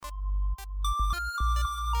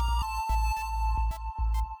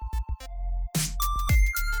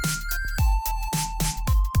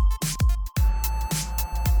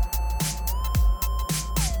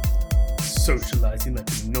socializing like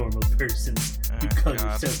a normal person. You call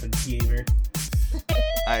yourself a gamer.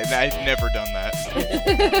 I've never done that.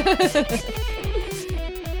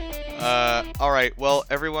 Alright, well,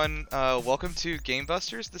 everyone, welcome to Game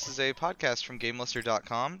Busters. This is a podcast from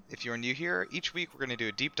GameLuster.com. If you're new here, each week we're going to do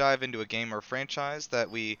a deep dive into a game or franchise that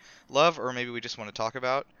we love or maybe we just want to talk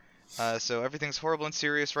about. So everything's horrible and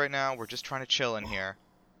serious right now. We're just trying to chill in here.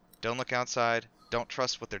 Don't look outside. Don't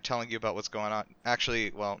trust what they're telling you about what's going on.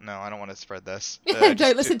 Actually, well, no, I don't want to spread this.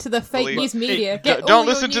 Don't listen to the fake news media. Don't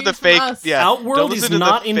listen to the fake. Yeah, Outworld is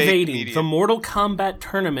not invading. The Mortal Kombat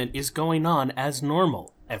tournament is going on as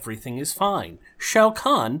normal. Everything is fine. Shao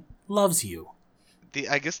Kahn loves you.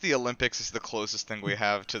 I guess the Olympics is the closest thing we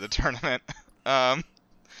have to the tournament.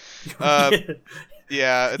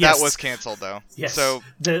 Yeah, that was canceled though. Yes. So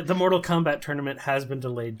the Mortal Kombat tournament has been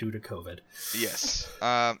delayed due to COVID. Yes.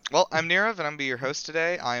 Well, I'm Nirav, and I'm be your host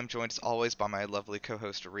today. I am joined as always by my lovely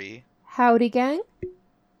co-host Ree. Howdy, gang.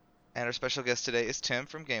 And our special guest today is Tim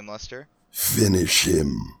from GameLuster. Finish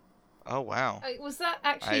him. Oh wow. Was that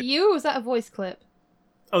actually you, or was that a voice clip?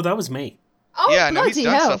 Oh, that was me. Oh, yeah, no, he's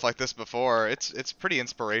done hell. stuff like this before. It's pretty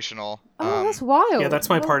inspirational. Oh, that's wild. Yeah, that's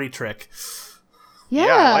my party trick.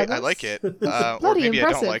 Yeah, I like it. Or bloody maybe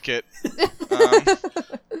impressive. I don't like it.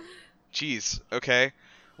 Jeez. Okay.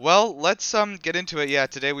 Well, let's get into it. Yeah,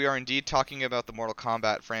 today we are indeed talking about the Mortal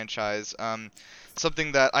Kombat franchise.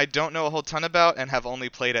 Something that I don't know a whole ton about and have only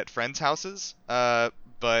played at friends' houses.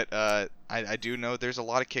 But I do know there's a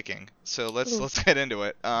lot of kicking. So let's get into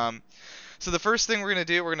it. So the first thing we're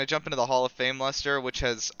gonna jump into the Hall of Fame, Lester, which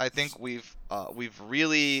has I think we've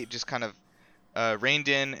really just kind of reined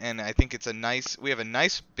in, and I think we have a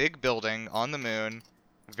nice big building on the moon,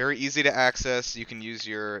 very easy to access. You can use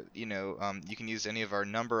you can use any of our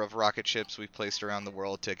number of rocket ships we've placed around the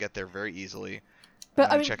world to get there very easily. But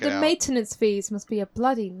I mean, check it the out. Maintenance fees must be a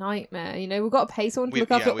bloody nightmare. You know, we've got to pay someone to look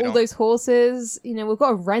after we all don't- those horses. You know, we've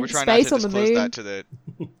got to rent space on the moon.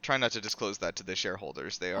 Try not to disclose that to the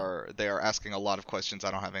shareholders. They are asking a lot of questions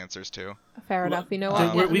I don't have answers to. Fair enough. You know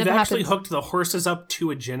what? We've Never actually happens. hooked the horses up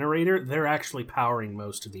to a generator. They're actually powering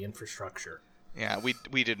most of the infrastructure. Yeah,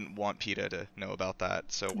 we didn't want PETA to know about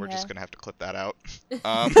that, so we're just gonna have to clip that out.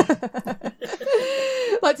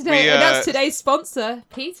 Like today, and that's today's sponsor,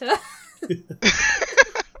 Peter.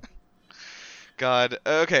 God.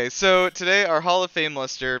 Okay, so today our Hall of Fame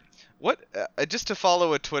Lester. What? Just to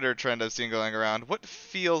follow a Twitter trend I've seen going around, what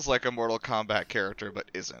feels like a Mortal Kombat character but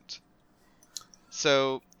isn't?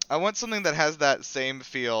 So I want something that has that same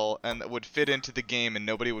feel and that would fit into the game and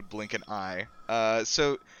nobody would blink an eye.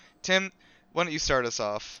 So Tim, why don't you start us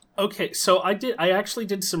off? Okay, so I actually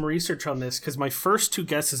did some research on this because my first two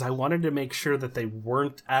guesses, I wanted to make sure that they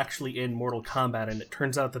weren't actually in Mortal Kombat, and it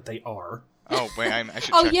turns out that they are. Oh wait, I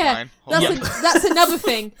should Oh check yeah, mine. that's another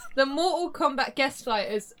thing. The Mortal Kombat guest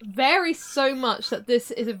fighters vary so much that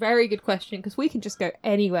this is a very good question because we can just go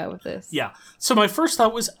anywhere with this. Yeah. So my first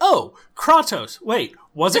thought was, oh, Kratos. Wait,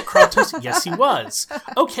 was it Kratos? Yes, he was.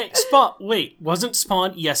 Okay, Spawn. Wait, wasn't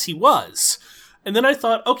Spawn? Yes, he was. And then I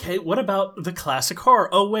thought, okay, what about the classic horror?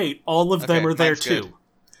 Oh wait, all of them are there too. Good.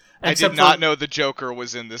 I did not know the Joker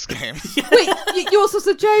was in this game. Wait, yours was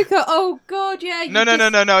the Joker? Oh god, yeah.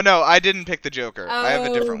 No. I didn't pick the Joker. I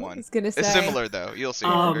have a different one. I was gonna say. It's similar though. You'll see.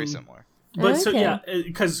 Very similar. But Okay. so yeah,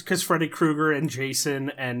 because Freddy Krueger and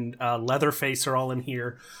Jason and Leatherface are all in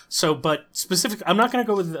here. So, but specific, I'm not going to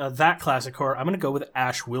go with that classic horror. I'm going to go with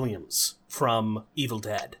Ash Williams from Evil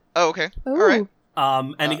Dead. Oh, okay. Ooh. All right.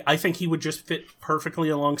 I think he would just fit perfectly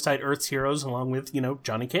alongside Earth's heroes, along with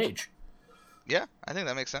Johnny Cage. Yeah, I think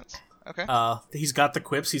that makes sense. Okay. He's got the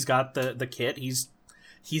quips. He's got the kit. He's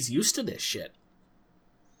used to this shit.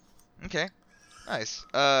 Okay. Nice.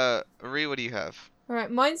 Ree, what do you have?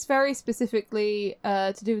 Alright, mine's very specifically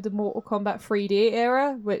to do with the Mortal Kombat 3D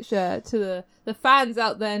era, which to the fans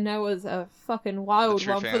out there know as a fucking wild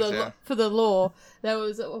one for the lore. There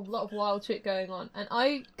was a lot of wild shit going on, and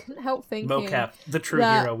I couldn't help thinking... Mocap, the true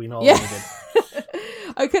that, hero we all needed.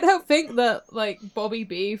 I couldn't help think that, like, Bobby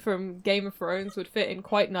B from Game of Thrones would fit in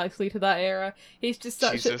quite nicely to that era. He's just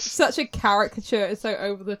such a caricature and so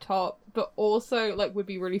over the top, but also, like, would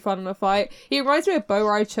be really fun in a fight. He reminds me of Bo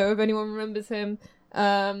Rai Cho, if anyone remembers him.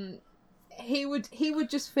 He would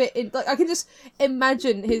just fit in. Like, I can just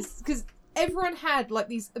imagine because everyone had like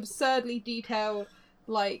these absurdly detailed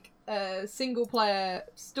like single player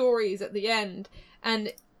stories at the end,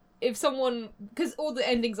 and if someone, because all the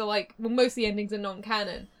endings are like, well, most of the endings are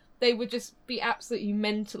non-canon, they would just be absolutely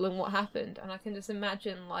mental in what happened, and I can just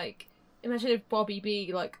imagine if Bobby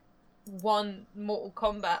B like won Mortal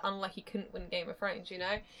Kombat, unlike he couldn't win Game of Thrones, you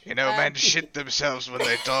know? You know, men shit themselves when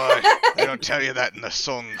they die. They don't tell you that in the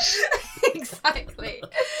songs. Exactly.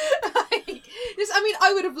 I mean,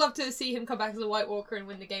 I would have loved to see him come back as a White Walker and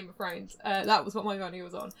win the Game of Thrones. That was what my money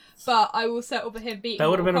was on. But I will settle for him beating That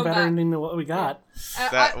would have been Mortal a better Kombat. ending than what we got.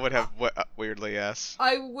 That would have, weirdly, yes.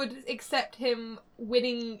 I would accept him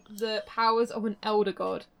winning the powers of an Elder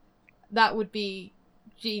God. That would be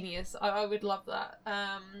genius. I would love that.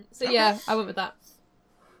 So yeah, I went with that.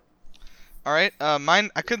 All right, mine.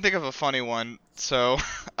 I couldn't think of a funny one, so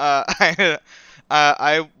I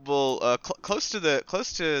will close to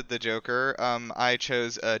the Joker. I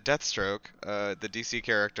chose Deathstroke, the DC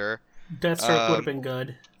character. Deathstroke would have been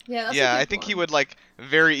good. Yeah, that's yeah, a good I think one. he would like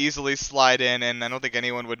very easily slide in, and I don't think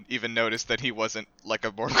anyone would even notice that he wasn't like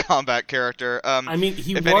a Mortal Kombat character. I mean,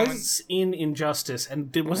 he was in Injustice,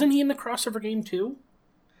 and wasn't he in the crossover game too?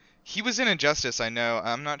 He was in Injustice, I know.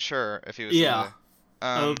 I'm not sure if he was. Yeah.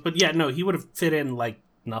 In But yeah, no, he would have fit in like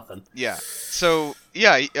nothing. Yeah. So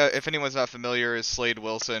yeah, if anyone's not familiar, is Slade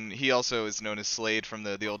Wilson. He also is known as Slade from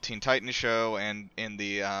the old Teen Titans show, and in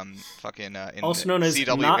the in also known as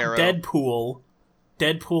CW not Arrow.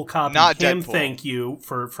 Deadpool copy. Not him, Deadpool. thank you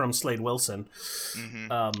from Slade Wilson.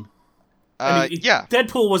 Mm-hmm. I mean, yeah.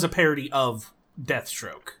 Deadpool was a parody of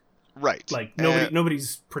Deathstroke. Right. Like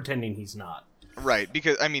nobody's pretending he's not. Right,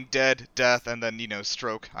 because I mean, death, and then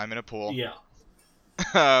stroke. I'm in a pool. Yeah.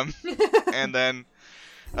 And then,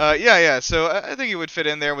 yeah. So I think he would fit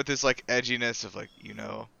in there with this like edginess of like,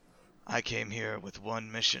 I came here with one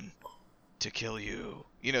mission, to kill you.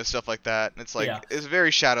 Stuff like that. And it's like it's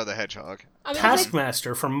very Shadow the Hedgehog. I mean,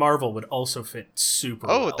 Taskmaster from Marvel would also fit super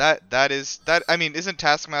well. that is. I mean, isn't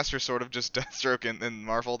Taskmaster sort of just Deathstroke in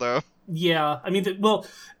Marvel though? Yeah, I mean, they've got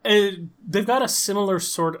a similar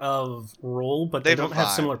sort of role, but they don't have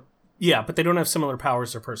vibe. similar. Yeah, but they don't have similar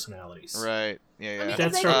powers or personalities. Right. Yeah. I mean,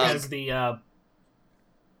 Deathstroke has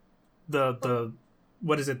the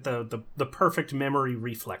what is it, the perfect memory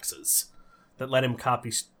reflexes that let him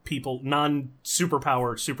copy people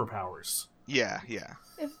superpowers. Yeah.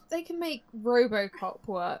 if they can make RoboCop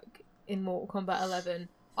work in Mortal Kombat 11,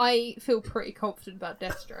 I feel pretty confident about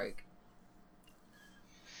Deathstroke.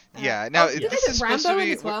 Yeah. Now did they this put is supposed to Rambo in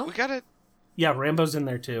be. as well? We gotta. Yeah, Rambo's in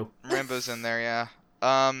there too. Rambo's in there. Yeah.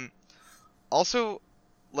 Also,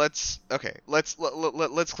 let's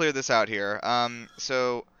clear this out here.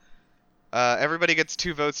 So everybody gets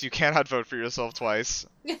 2 votes. You cannot vote for yourself twice.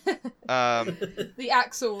 The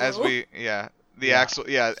Axel rule. As we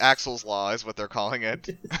Axel's law is what they're calling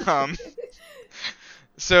it.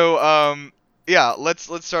 Yeah,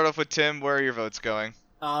 let's start off with Tim. Where are your votes going?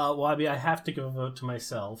 Well, I mean, I have to go vote to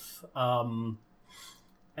myself.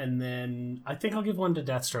 And then I think I'll give one to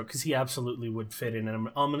Deathstroke because he absolutely would fit in, and I'm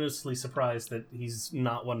ominously surprised that he's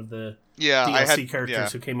not one of the DLC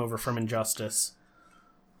characters who came over from Injustice.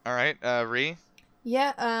 All right, Ree?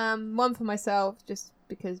 Yeah, one for myself, just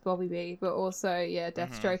because Bobby B, but also,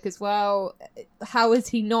 Deathstroke as well. How has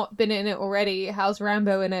he not been in it already? How's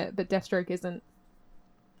Rambo in it, but Deathstroke isn't?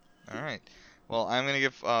 All right. Well, I'm going to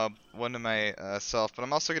give one to myself, but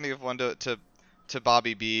I'm also going to give one to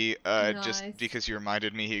Bobby B, just because you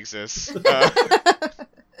reminded me he exists.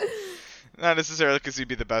 Not necessarily because he'd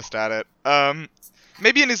be the best at it.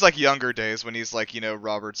 Maybe in his younger days when he's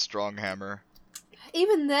Robert Stronghammer.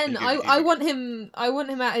 Even then, I want him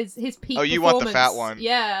at his peak. Oh, you want the fat one?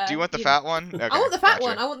 Yeah. Do you want the fat one? Okay, I want the fat gotcha.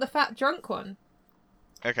 one. I want the fat drunk one.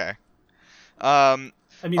 Okay. I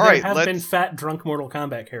mean, all there right, have been fat drunk Mortal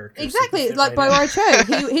Kombat characters. Exactly, so like right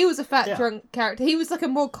Boicho. He was a fat drunk character. He was like a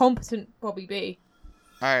more competent Bobby B.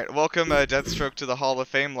 All right, welcome Deathstroke to the Hall of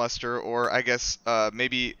Fame, Lester. Or I guess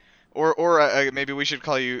maybe we should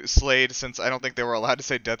call you Slade, since I don't think they were allowed to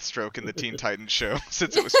say Deathstroke in the Teen Titans show,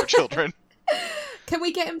 since it was for children. Can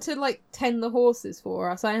we get him to tend the horses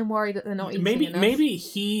for us? I am worried that they're not eating enough. Maybe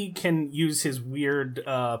he can use his weird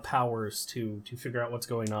powers to figure out what's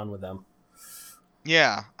going on with them.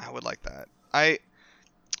 Yeah, I would like that.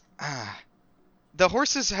 The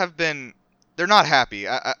horses have been. They're not happy.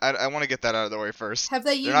 I want to get that out of the way first. Have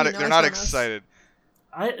they unionized? They're not excited.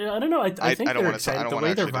 I don't know. I think I don't they're want to. excited. I don't the want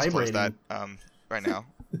way to they're actually disclose vibrating. that right now.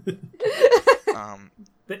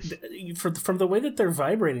 From the way that they're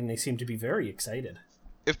vibrating, they seem to be very excited.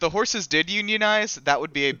 If the horses did unionize, that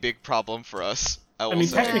would be a big problem for us. I mean,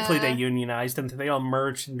 say. technically they unionized and they all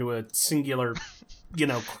merged into a singular,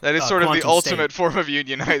 that is sort of the ultimate form of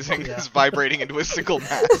unionizing, is vibrating into a single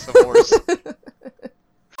mass of horse.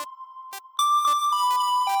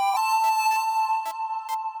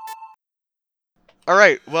 All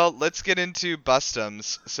right, well, let's get into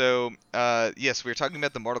Bustums. So, yes, we were talking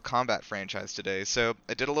about the Mortal Kombat franchise today. So,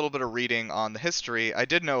 I did a little bit of reading on the history. I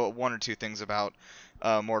did know one or two things about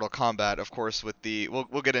Mortal Kombat, of course, with the...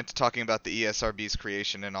 We'll get into talking about the ESRB's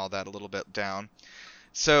creation and all that a little bit down.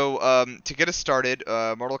 So, to get us started,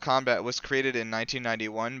 Mortal Kombat was created in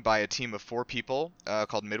 1991 by a team of 4 people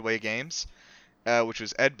called Midway Games. Which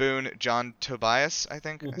was Ed Boon, John Tobias, I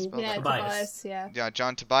think. I spelled that. Tobias, yeah. Yeah,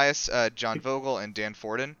 John Tobias, John Vogel, and Dan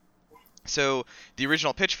Forden. So the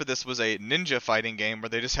original pitch for this was a ninja fighting game where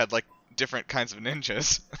they just had like different kinds of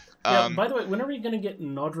ninjas. By the way, when are we going to get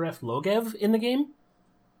Nodref Logev in the game?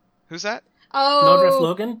 Who's that? Nodref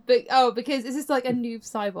Logan? Because is this like a Noob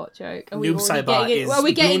Saibot joke? Are we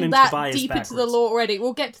getting that Tobias deep backwards. into the lore already?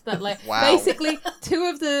 We'll get to that later. Wow. Basically, 2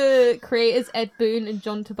 of the creators, Ed Boon and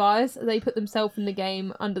John Tobias, they put themselves in the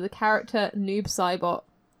game under the character Noob Saibot,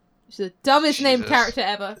 which is the dumbest named character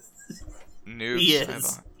ever. Noob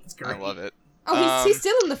Saibot. I love it. Oh, he's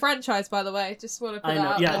still in the franchise, by the way. Just want to put that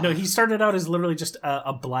out there. No, he started out as literally just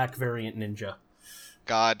a black variant ninja.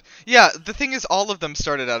 God. Yeah, the thing is, all of them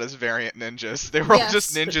started out as variant ninjas. They were all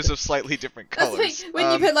just ninjas of slightly different colors. That's the thing.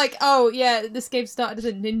 When you put like, this game started as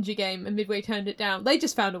a ninja game and Midway turned it down, they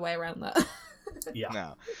just found a way around that.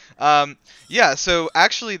 Yeah. So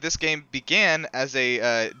actually this game began as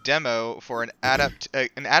a demo for an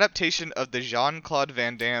adaptation of the Jean-Claude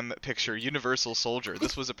Van Damme picture Universal Soldier.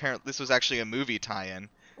 This was actually a movie tie-in.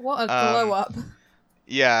 What a glow up.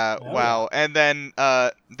 Yeah, wow. And then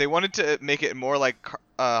they wanted to make it more like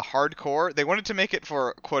hardcore. They wanted to make it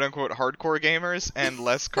for quote-unquote hardcore gamers and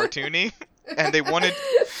less cartoony. And they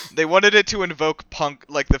wanted it to invoke punk,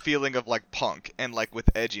 like the feeling of like punk and like with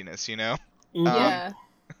edginess, you know? Yeah.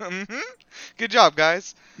 Good job,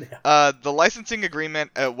 guys. Yeah. The licensing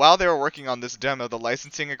agreement, while they were working on this demo, the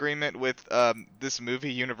licensing agreement with this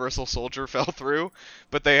movie Universal Soldier fell through,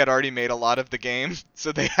 but they had already made a lot of the game,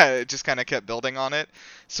 so they just kind of kept building on it.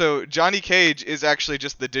 So Johnny Cage is actually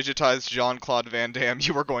just the digitized Jean-Claude Van Damme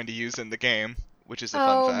you were going to use in the game, which is a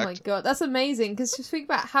fun fact. Oh my god, that's amazing, because just think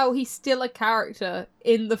about how he's still a character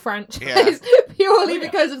in the franchise, purely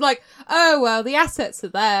because of like, the assets are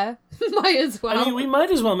there. Might as well. I mean, we might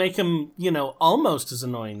as well make him, almost as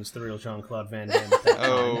annoying as the real Jean-Claude Van Damme.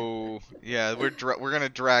 Oh, yeah, we're gonna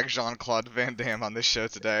drag Jean-Claude Van Damme on this show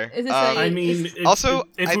today. Is this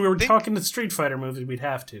if we were talking the Street Fighter movie, we'd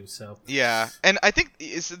have to. So yeah, and I think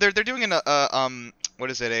they're doing an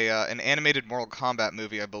animated Mortal Kombat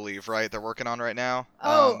movie, I believe, right? They're working on right now.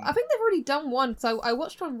 I think they've already done one. So I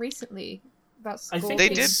watched one recently about Scorpion. I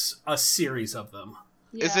think it's a series of them.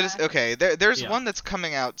 Yeah. Is it okay? There's one that's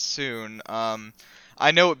coming out soon.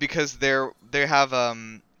 I know it because they have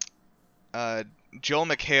Joel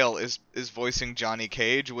McHale is voicing Johnny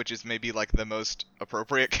Cage, which is maybe like the most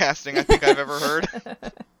appropriate casting I think I've ever heard.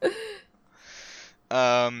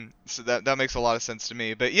 So that makes a lot of sense to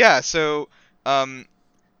me. But yeah, so the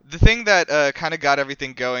thing that kind of got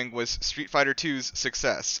everything going was Street Fighter 2's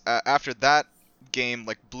success. After that game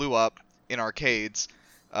like blew up in arcades,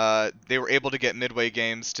 they were able to get Midway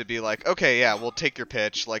Games to be like, okay, yeah, we'll take your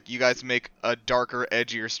pitch. Like, you guys make a darker,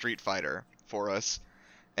 edgier Street Fighter for us.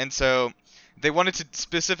 And so they wanted to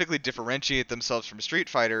specifically differentiate themselves from Street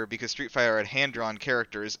Fighter because Street Fighter had hand-drawn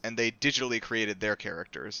characters, and they digitally created their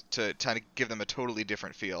characters to kind of give them a totally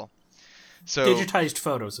different feel. So digitized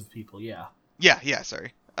photos of people, yeah. Yeah,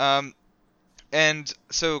 sorry. And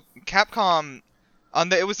so Capcom...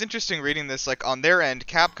 it was interesting reading this, like, on their end,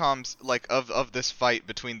 Capcom's, like, of this fight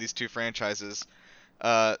between these two franchises,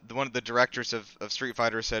 one of the directors of Street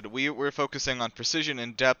Fighter said, we're focusing on precision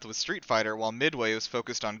and depth with Street Fighter, while Midway was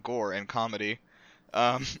focused on gore and comedy.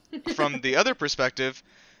 From the other perspective,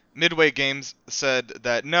 Midway Games said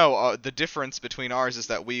that, no, the difference between ours is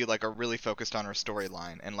that we, like, are really focused on our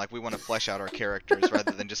storyline, and, like, we want to flesh out our characters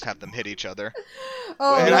rather than just have them hit each other.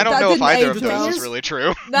 And I don't know if either of those is really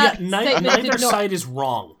true. Neither side is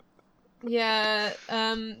wrong. Yeah,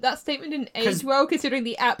 that statement didn't age well, considering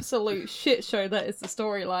the absolute shit show that is the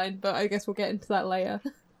storyline, but I guess we'll get into that later.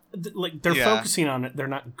 Like, they're focusing on it, they're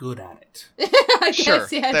not good at it. I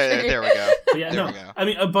guess, yeah, there we go. Yeah, we go. I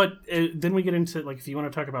mean, but then we get into, like, if you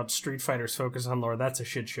want to talk about Street Fighter's focus on lore, that's a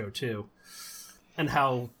shit show, too. And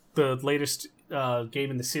how the latest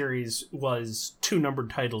game in the series was 2 numbered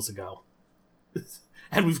titles ago.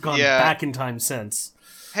 And we've gone back in time since.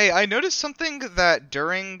 Hey, I noticed something that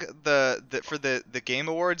during the Game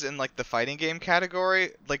Awards in like the fighting game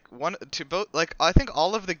category, I think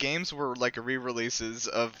all of the games were like re-releases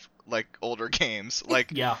of like older games.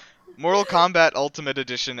 Like Mortal Kombat Ultimate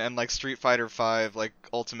Edition and like Street Fighter V like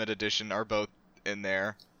Ultimate Edition are both in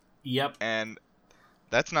there. Yep. And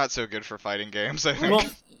That's not so good for fighting games, I think. Well,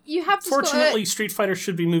 You have to fortunately, Street Fighter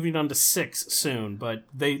should be moving on to 6 soon, but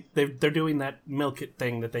they're doing that milk it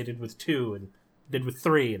thing that they did with 2 and did with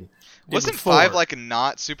 3 and did Wasn't with 4. 5 like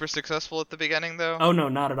not super successful at the beginning though? Oh no,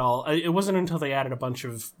 not at all. It wasn't until they added a bunch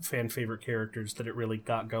of fan favorite characters that it really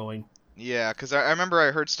got going. Yeah, because I remember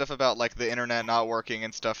I heard stuff about like the internet not working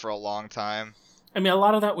and stuff for a long time. I mean, a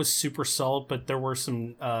lot of that was super solved, but there were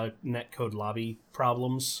some netcode lobby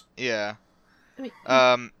problems. Yeah. I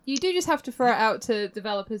mean, you do just have to throw it out to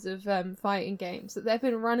developers of fighting games that they've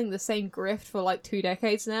been running the same grift for like 2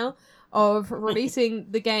 decades now of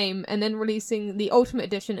releasing the game and then releasing the Ultimate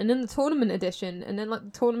Edition and then the Tournament Edition and then like the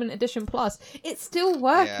Tournament Edition Plus. It's still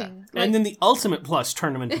working. Yeah. And then the Ultimate Plus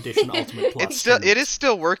Tournament Edition, Ultimate Plus. It is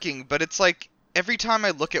still working, but it's like every time I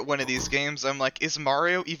look at one of these games, I'm like, is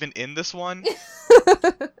Mario even in this one?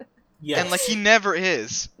 Yes. And like he never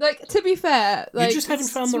is. Like, to be fair, like you just haven't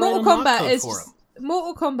found the Mortal right unlock Kombat code is for him.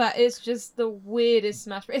 Mortal Kombat is just the weirdest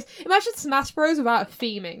Smash Bros. Imagine Smash Bros without a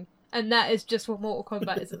theming, and that is just what Mortal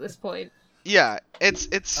Kombat is at this point. Yeah, it's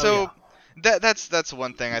so that's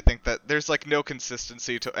one thing I think that there's like no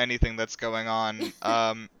consistency to anything that's going on.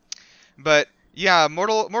 But yeah,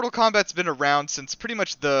 Mortal Kombat's been around since pretty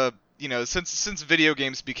much since video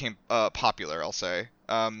games became popular, I'll say.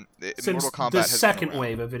 Since Mortal Kombat the has second been around.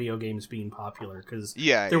 wave of video games being popular, because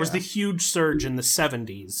there was the huge surge in the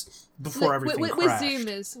 70s before everything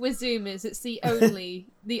crashed. With Zoomers, it's the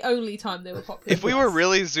only time they were popular. If we were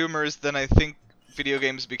really Zoomers, then I think video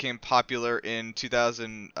games became popular in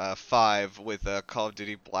 2005 with Call of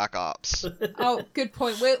Duty Black Ops. Oh, good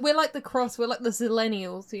point. We're like the cross. We're like the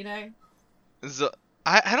Zillennials, you know.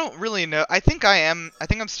 I don't really know. I think I'm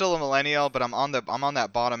still a millennial, but I'm on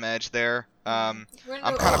that bottom edge there. I'm kind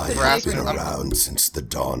of I've been around since the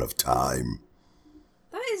dawn of time.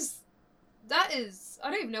 That is. I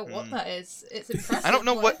don't even know what that is. It's impressive. I don't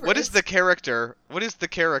know what is the character. What is the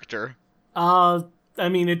character? I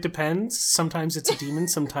mean, it depends. Sometimes it's a demon,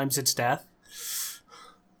 sometimes it's death.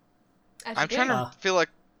 I'm trying to feel like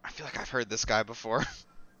I've heard this guy before.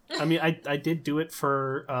 I mean, I did do it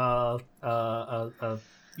for a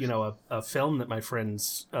film that my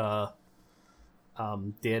friends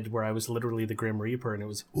did, where I was literally the Grim Reaper, and it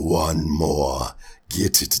was one more,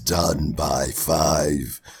 get it done by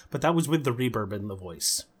 5. But that was with the reverb in the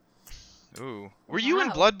voice. Ooh, were you in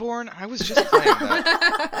Bloodborne? I was just playing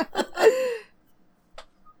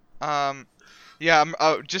that. Yeah,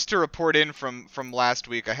 just to report in from last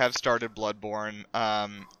week, I have started Bloodborne,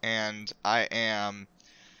 and I am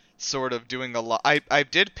sort of doing a lot. I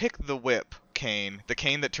did pick the whip cane, the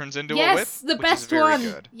cane that turns into a whip. Yes, the which best is very one.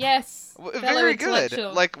 Good. Yes, very good.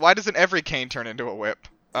 Like, why doesn't every cane turn into a whip?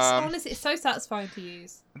 Honestly, it's so satisfying to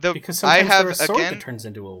use. Because sometimes there's a sword that turns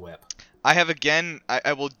into a whip. I have again,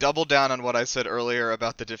 I will double down on what I said earlier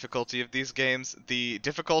about the difficulty of these games. The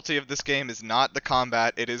difficulty of this game is not the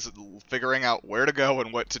combat, it is figuring out where to go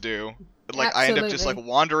and what to do. Like, Absolutely. I end up just, like,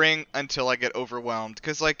 wandering until I get overwhelmed.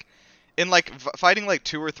 Because, like, in, like, fighting, like,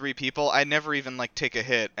 2 or 3 people, I never even, like, take a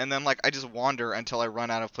hit. And then, like, I just wander until I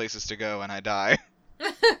run out of places to go and I die.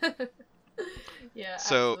 Yeah,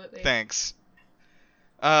 so, absolutely. thanks.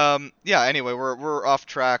 Yeah, anyway, we're off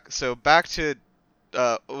track. So, back to...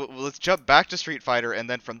 let's jump back to Street Fighter, and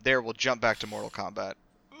then from there we'll jump back to Mortal Kombat.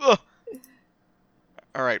 Ugh.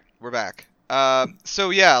 All right, we're back. So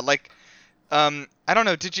yeah, like, I don't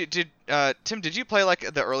know. Tim? Did you play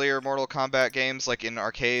like the earlier Mortal Kombat games, like in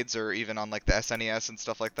arcades or even on like the SNES and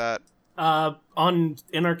stuff like that?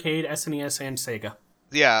 In arcade, SNES, and Sega.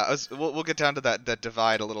 Yeah, we'll get down to that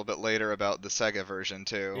divide a little bit later about the Sega version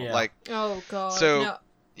too. Yeah. Like, oh god. So no.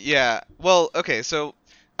 Yeah, well, okay, so.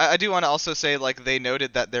 I do want to also say, like, they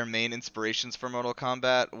noted that their main inspirations for Mortal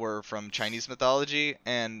Kombat were from Chinese mythology,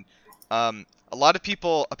 and a lot of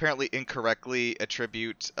people apparently incorrectly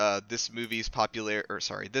attribute this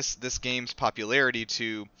game's popularity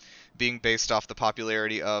to being based off the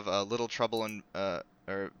popularity of Little Trouble in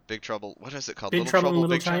or Big Trouble. What is it called? Big Trouble in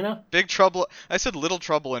Little China? Big Trouble. I said Little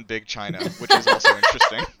Trouble in Big China, which is also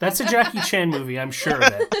interesting. That's a Jackie Chan movie, I'm sure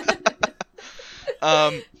of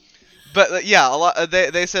it. But yeah, a lot.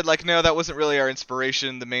 They said like, no, that wasn't really our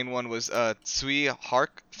inspiration. The main one was Tsui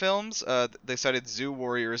Hark films. They cited Zoo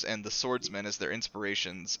Warriors and The Swordsman as their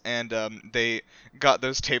inspirations, and they got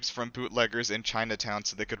those tapes from bootleggers in Chinatown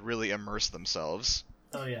so they could really immerse themselves.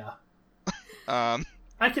 Oh yeah.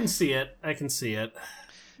 I can see it.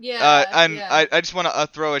 Yeah. And yeah. I just want to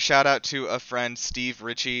throw a shout out to a friend, Steve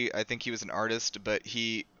Ritchie. I think he was an artist, but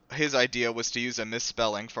his idea was to use a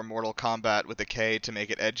misspelling for Mortal Kombat with a K to make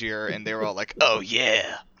it edgier, and they were all like, "Oh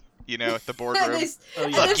yeah." at the boardroom.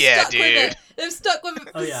 Fuck yeah, dude. They've stuck with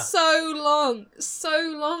it for so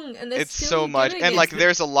long, and it's so much, and like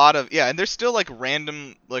there's a lot of and there's still like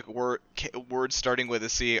random like words starting with a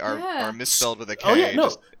C are misspelled with a K. Oh yeah,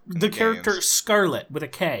 no, the character Scarlet with a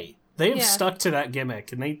K. They have stuck to that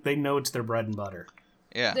gimmick, and they know it's their bread and butter.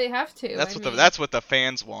 Yeah, they have to. That's what the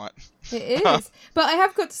fans want. It is, but I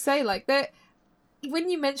have got to say, like that.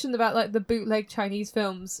 When you mentioned about like the bootleg Chinese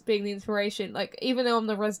films being the inspiration, like even though I'm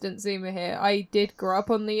the resident Zoomer here, I did grow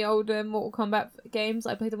up on the older Mortal Kombat games.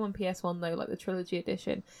 I played them on PS1 though, like the Trilogy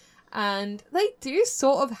Edition, and they do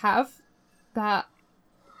sort of have that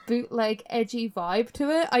bootleg edgy vibe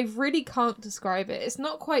to it. I really can't describe it. It's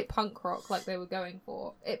not quite punk rock like they were going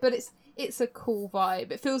for it, but it's a cool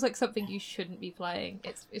vibe. It feels like something you shouldn't be playing.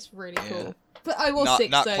 It's really cool. But I was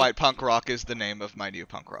not quite punk rock is the name of my new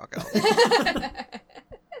punk rock album.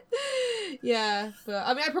 Yeah, but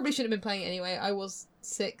I mean, I probably shouldn't have been playing it anyway. I was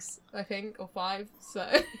 6, I think, or 5. So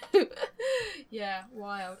yeah,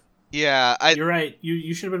 wild. Yeah, you're right.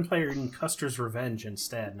 You should have been playing Custer's Revenge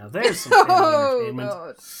instead. Now there's some entertainment.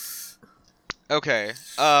 God. Okay.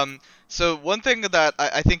 So one thing that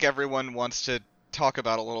I think everyone wants to talk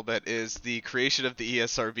about a little bit is the creation of the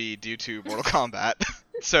ESRB due to Mortal Kombat.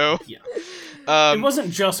 So it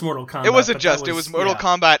wasn't just Mortal Kombat. It wasn't just. It was Mortal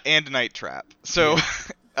Kombat and Night Trap. So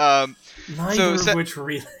neither of which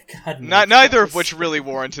really neither of which really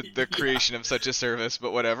warranted the creation of such a service,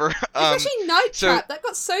 but whatever. Especially Night Trap, that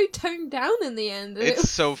got so toned down in the end. It's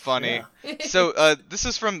so funny. Yeah. So this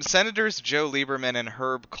is from Senators Joe Lieberman and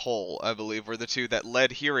Herb Kohl, I believe, were the two that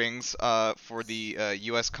led hearings for the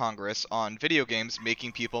U.S. Congress on video games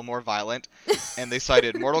making people more violent, and they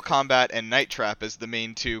cited Mortal Kombat and Night Trap as the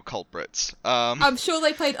main two culprits. I'm sure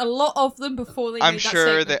they played a lot of them before they made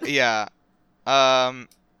that statement.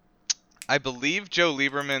 I believe Joe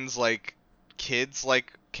Lieberman's like kids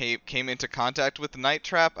like came into contact with the Night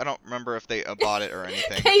Trap. I don't remember if they bought it or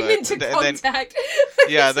anything. Into contact.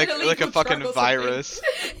 Yeah, like a fucking virus.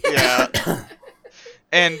 Yeah.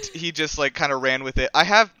 And he just like kind of ran with it.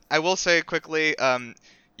 I will say quickly,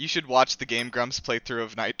 you should watch the Game Grumps playthrough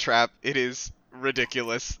of Night Trap. It is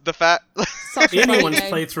ridiculous. Anyone's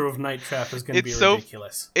playthrough of Night Trap is going to be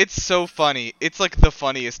ridiculous. It's so funny. It's like the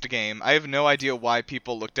funniest game. I have no idea why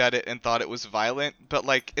people looked at it and thought it was violent, but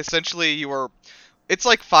like essentially it's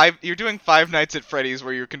like you're doing Five Nights at Freddy's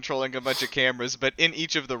where you're controlling a bunch of cameras, but in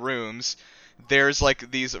each of the rooms there's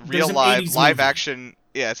like these live action.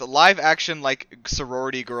 Yeah, it's a live action like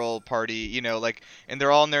sorority girl party, like, and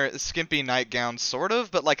they're all in their skimpy nightgowns, sort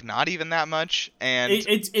of, but like not even that much. And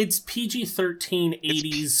it's PG-13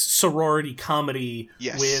 80s sorority comedy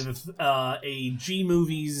with a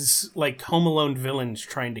G-movies like Home Alone villains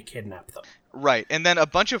trying to kidnap them. Right, and then a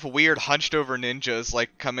bunch of weird hunched over ninjas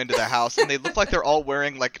like come into the house, and they look like they're all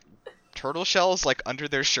wearing like turtle shells like under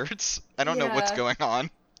their shirts. I don't know what's going on.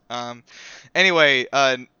 Anyway,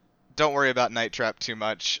 don't worry about Night Trap too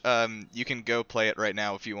much. You can go play it right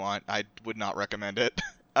now if you want. I would not recommend it.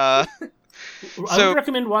 I would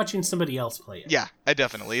recommend watching somebody else play it. Yeah,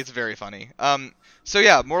 definitely. It's very funny. So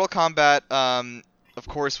yeah, Mortal Kombat, of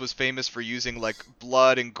course, was famous for using like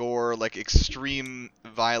blood and gore, like extreme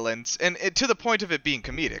violence, and to the point of it being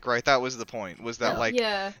comedic, right? That was the point. Was that I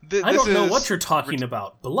don't know what you're talking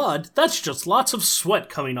about. Blood? That's just lots of sweat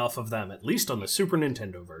coming off of them, at least on the Super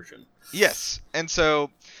Nintendo version. Yes, and so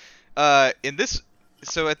at this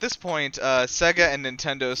point, Sega and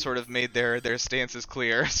Nintendo sort of made their stances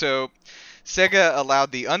clear. So Sega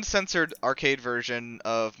allowed the uncensored arcade version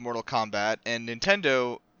of Mortal Kombat, and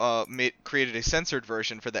Nintendo created a censored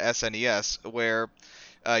version for the SNES where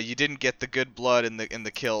you didn't get the good blood and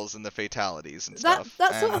the kills and the fatalities and stuff.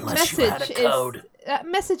 That sort of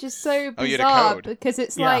message is so bizarre because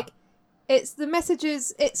it's like it's the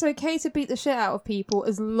messages. It's okay to beat the shit out of people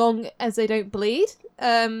as long as they don't bleed.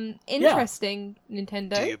 Interesting,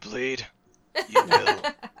 Nintendo. Do you bleed? You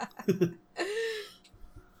will.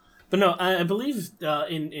 But no, I believe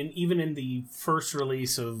even in the first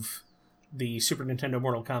release of the Super Nintendo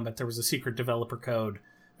Mortal Kombat, there was a secret developer code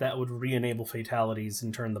that would re-enable fatalities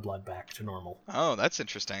and turn the blood back to normal. Oh, that's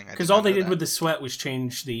interesting. Because all they did with the sweat was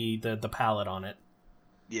change the palette on it.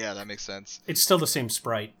 Yeah, that makes sense. It's still the same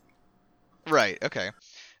sprite. Right, okay.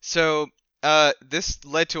 So, this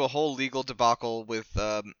led to a whole legal debacle with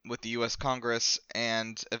the U.S. Congress,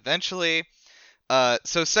 and eventually...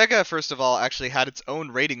 So Sega, first of all, actually had its own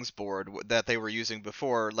ratings board that they were using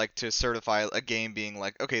before, like, to certify a game being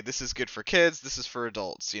like, okay, this is good for kids, this is for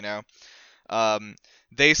adults,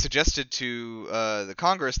 They suggested to the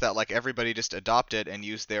Congress that, like, everybody just adopt it and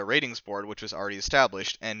use their ratings board, which was already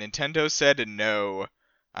established, and Nintendo said no.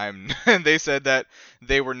 And they said that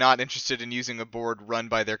they were not interested in using a board run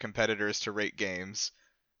by their competitors to rate games.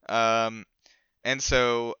 And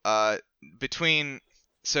so Nintendo,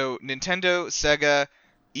 Sega,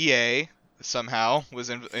 EA somehow was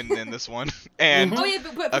in this one, and oh yeah,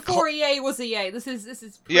 but before EA was EA. This is this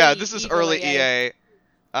is early EA.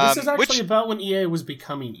 This is actually about when EA was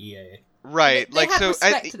becoming EA. Right, they had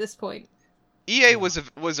respect to this point. EA was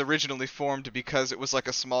originally formed because it was like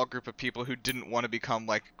a small group of people who didn't want to become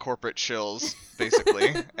like corporate shills,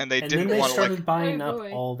 basically, and they didn't want to started buying up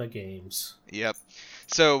all the games. Yep.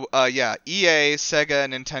 So EA, Sega,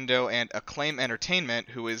 Nintendo, and Acclaim Entertainment,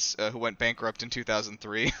 who went bankrupt in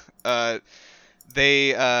 2003,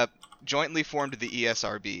 they jointly formed the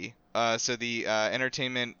ESRB. So the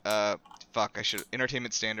Entertainment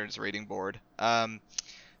Standards Rating Board.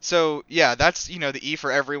 So yeah, that's the E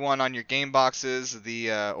for everyone on your game boxes.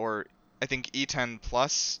 Or I think E10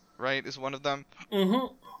 Plus, right, is one of them.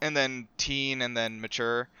 Mm-hmm. And then teen, and then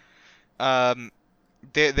mature.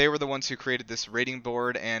 They were the ones who created this rating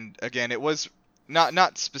board, and again, it was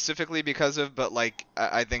not specifically because of, but like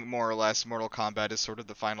I think more or less, Mortal Kombat is sort of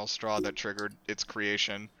the final straw that triggered its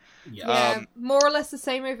creation. Yeah, more or less the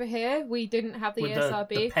same over here. We didn't have the ESRB,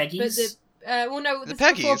 the Peggies?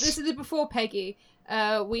 But this is before Peggy.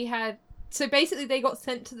 We had, so basically they got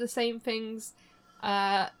sent to the same things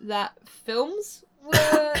that films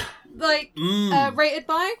were rated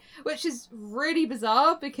by, which is really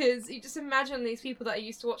bizarre, because you just imagine these people that are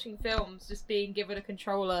used to watching films just being given a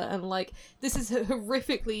controller and like, this is a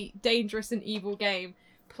horrifically dangerous and evil game,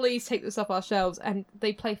 please take this off our shelves, and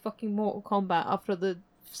they play fucking Mortal Kombat after the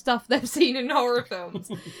stuff they've seen in horror films.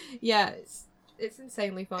 Yeah, it's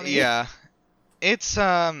insanely funny. Yeah, it's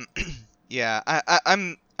yeah,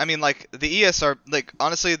 I mean, like, the ESR, like,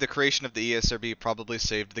 honestly, the creation of the ESRB probably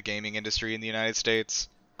saved the gaming industry in the United States.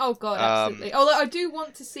 Oh god, absolutely. Although I do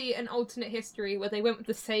want to see an alternate history where they went with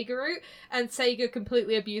the Sega route, and Sega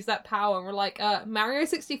completely abused that power and were like, Mario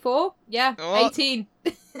 64? Yeah, 18.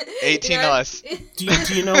 18 us. Do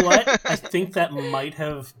you know what? I think that might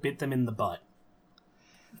have bit them in the butt.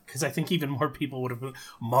 Because I think even more people would have been,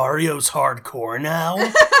 Mario's hardcore now?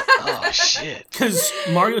 Oh, shit. Because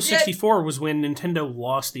Mario 64 was when Nintendo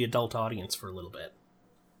lost the adult audience for a little bit.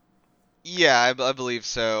 Yeah, I believe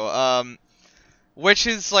so. Which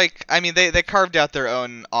is, like, I mean, they carved out their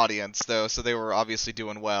own audience, though, so they were obviously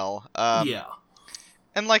doing well. Yeah.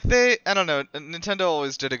 And, like, I don't know, Nintendo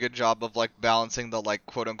always did a good job of, like, balancing the, like,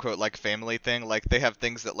 quote-unquote, like, family thing. Like, they have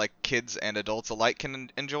things that, like, kids and adults alike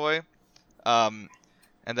can enjoy.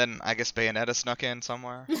 And then, I guess, Bayonetta snuck in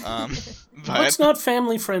somewhere. But what's not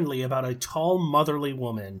family-friendly about a tall, motherly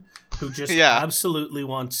woman who just absolutely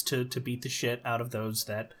wants to beat the shit out of those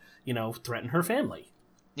that, threaten her family?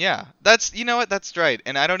 Yeah, that's, you know what, that's right.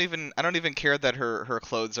 And I don't even care that her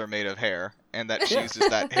clothes are made of hair, and that she uses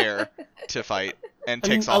that hair to fight and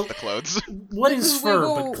takes off the clothes. What is fur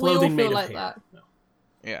but clothing made of hair? That. No.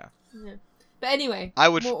 Yeah. But anyway, I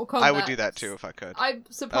would do that too if I could. I'm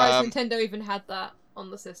surprised Nintendo even had that on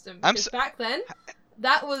the system, because back then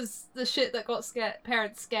that was the shit that got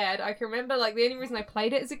parents scared. I can remember, like, the only reason I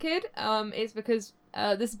played it as a kid is because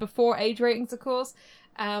this is before age ratings, of course.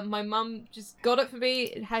 My mum just got it for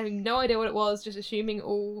me, having no idea what it was, just assuming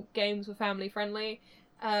all games were family friendly.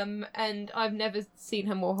 And I've never seen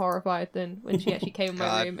her more horrified than when she actually came in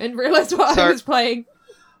my room and realized what I was playing.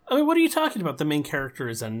 I mean, what are you talking about? The main character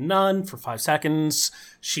is a nun for 5 seconds.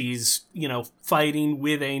 She's, fighting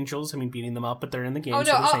with angels. I mean, beating them up, but they're in the game. Oh,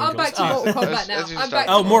 no, I'm back to Mortal Kombat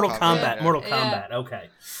now. Mortal Kombat. Mortal Kombat, okay.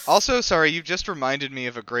 Also, sorry, you just reminded me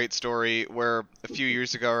of a great story where a few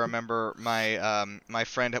years ago, I remember my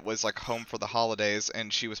friend was, like, home for the holidays,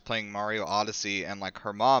 and she was playing Mario Odyssey, and, like,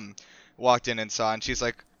 her mom walked in and saw, and she's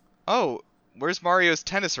like, oh, where's Mario's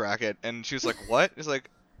tennis racket? And she was like, what? It's like,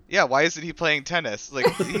 yeah, why isn't he playing tennis?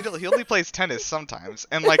 Like, he only plays tennis sometimes.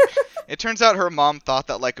 And, like, it turns out her mom thought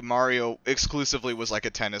that, like, Mario exclusively was, like, a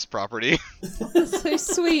tennis property. That's so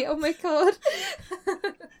sweet. Oh, my God.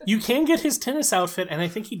 You can get his tennis outfit, and I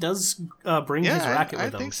think he does bring his racket with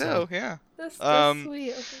him. I think so, yeah. That's so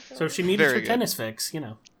sweet. Oh, so if she needed her tennis fix,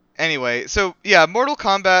 Anyway, so, yeah, Mortal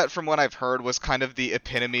Kombat, from what I've heard, was kind of the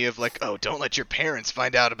epitome of, like, oh, don't let your parents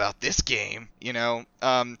find out about this game,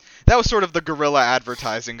 That was sort of the guerrilla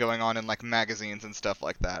advertising going on in, like, magazines and stuff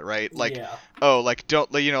like that, right? Like, oh, like,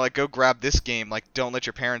 don't, like, go grab this game, like, don't let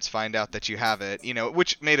your parents find out that you have it,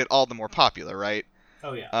 which made it all the more popular, right?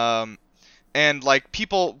 Oh, yeah. And, like,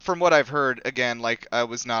 people, from what I've heard, again, like, I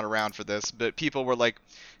was not around for this, but people were, like,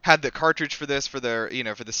 had the cartridge for this, for their,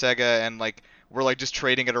 for the Sega, and, like, were, like, just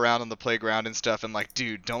trading it around on the playground and stuff, and, like,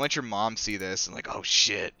 dude, don't let your mom see this, and, like, oh,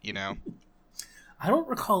 shit, I don't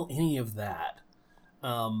recall any of that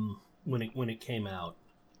when it came out.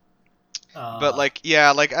 But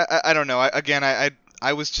I don't know.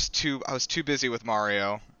 I was too busy with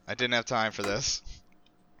Mario. I didn't have time for this.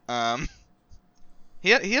 He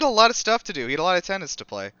had a lot of stuff to do. He had a lot of tennis to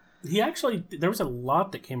play. There was a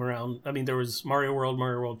lot that came around. I mean, there was Mario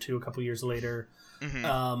World 2 a couple years later.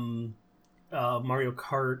 Mm-hmm. Mario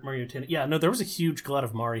Kart, Mario Tennis. Yeah, no, there was a huge glut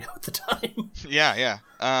of Mario at the time. Yeah.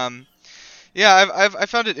 I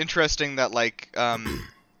found it interesting that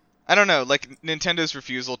I don't know, Nintendo's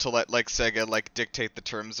refusal to let Sega dictate the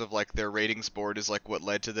terms of their ratings board is what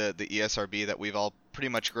led to the ESRB that we've all pretty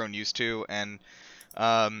much grown used to. And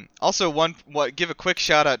also give a quick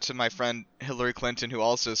shout out to my friend Hillary Clinton, who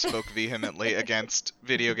also spoke vehemently against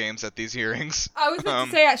video games at these hearings. I was about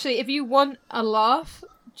to say, actually, if you want a laugh,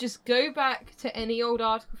 just go back to any old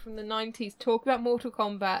article from the 90s, talk about Mortal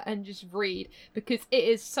Kombat, and just read, because it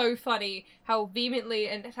is so funny how vehemently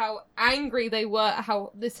and how angry they were at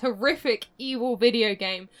how this horrific, evil video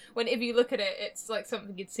game, when if you look at it, it's like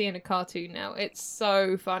something you'd see in a cartoon now. It's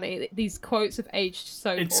so funny. These quotes have aged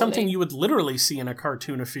so poorly. It's something you would literally see in a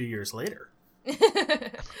cartoon a few years later. Of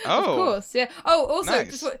course, yeah. Oh, also,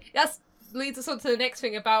 nice. That leads us on to the next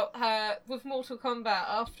thing about with Mortal Kombat,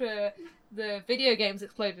 after the video games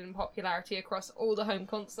exploded in popularity across all the home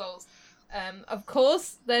consoles. Of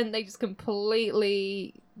course, then they just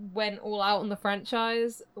completely went all out on the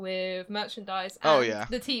franchise with merchandise and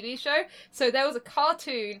the TV show. So there was a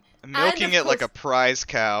cartoon. Milking it like a prize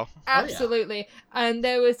cow. Absolutely. And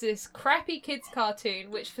there was this crappy kids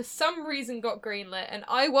cartoon, which for some reason got greenlit. And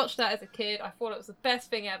I watched that as a kid. I thought it was the best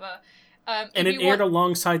thing ever. And it aired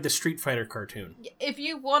alongside the Street Fighter cartoon. If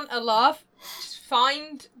you want a laugh, just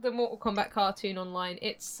find the Mortal Kombat cartoon online.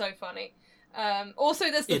 It's so funny. Also,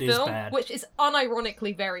 there's the film, which is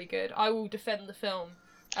unironically very good. I will defend the film.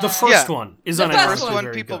 The first one is unironically very good. The first one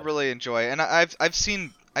people really enjoy, and I've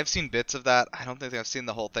seen bits of that. I don't think I've seen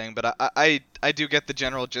the whole thing, but I do get the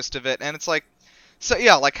general gist of it, and it's so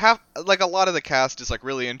yeah, a lot of the cast is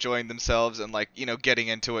really enjoying themselves and getting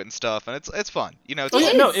into it and stuff, and it's fun,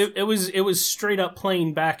 it was straight up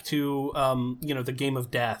playing back to the Game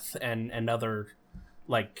of Death and other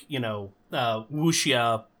wuxia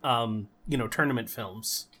tournament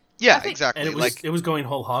films. Yeah, exactly. And it was going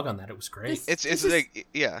whole hog on that. It was great. This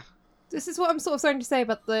is what I'm sort of starting to say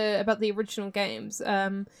about the original games.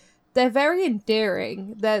 They're very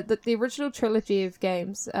endearing. The original trilogy of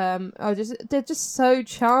games they're just so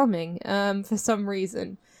charming for some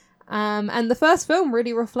reason. And the first film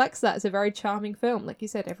really reflects that. It's a very charming film. Like you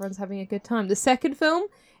said, everyone's having a good time. The second film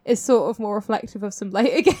is sort of more reflective of some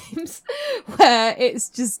later games where it's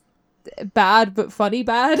just bad but funny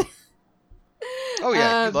bad. Oh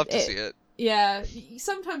yeah, you'd love to see it. Yeah,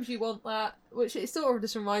 sometimes you want that, which it sort of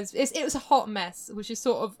just reminds me. It was a hot mess, which is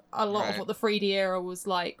sort of a lot of what the 3D era was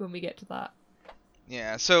like when we get to that.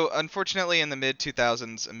 Yeah, so unfortunately in the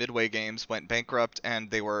mid-2000s, Midway Games went bankrupt and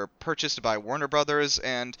they were purchased by Warner Brothers,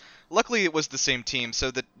 and luckily it was the same team,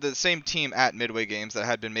 so the same team at Midway Games that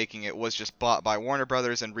had been making it was just bought by Warner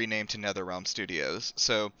Brothers and renamed to NetherRealm Studios.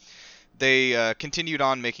 So they continued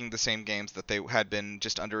on making the same games that they had been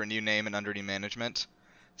just under a new name and under new management.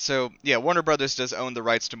 So, yeah, Warner Brothers does own the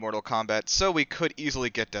rights to Mortal Kombat, so we could easily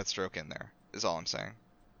get Deathstroke in there, is all I'm saying.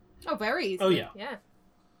 Oh, very easy. Oh, yeah. Yeah.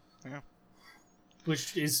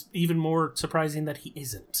 Which is even more surprising that he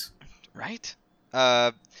isn't. Right?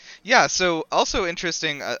 Yeah, so also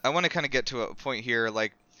interesting, I want to kind of get to a point here,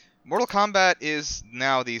 Mortal Kombat is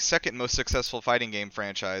now the second most successful fighting game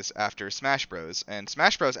franchise after Smash Bros. And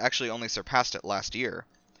Smash Bros. Actually only surpassed it last year.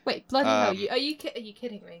 Wait, bloody hell, are you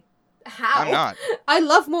kidding me? How? I'm not. I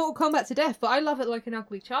love Mortal Kombat to death, but I love it like an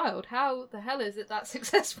ugly child. How the hell is it that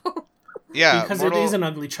successful? Yeah, because it is an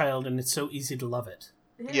ugly child and it's so easy to love it.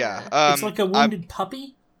 Yeah. It's like a wounded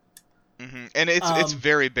puppy. Mm-hmm. And it's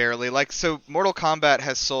very barely. So Mortal Kombat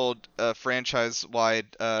has sold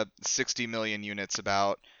franchise-wide 60 million units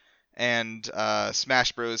about, and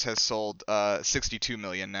Smash Bros. Has sold 62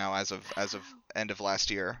 million now as of end of last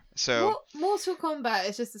year. So Mortal Kombat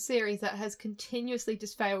is just a series that has continuously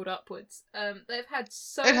just failed upwards. They've had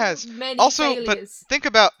many failures.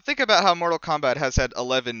 But think about how Mortal Kombat has had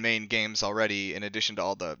 11 main games already, in addition to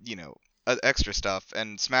all the extra stuff,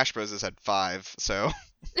 and Smash Bros. Has had 5. So.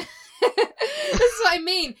 That's what I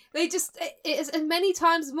mean. They just it is, and many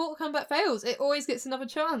times as Mortal Kombat fails, it always gets another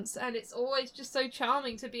chance, and it's always just so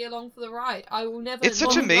charming to be along for the ride. I will never. It's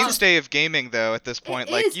such a mainstay of gaming, though. At this point,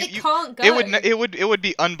 it can't go. It would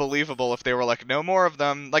be unbelievable if they were no more of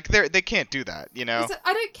them. They can't do that,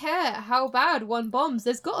 I don't care how bad one bombs.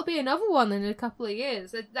 There's got to be another one in a couple of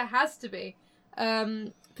years. There has to be.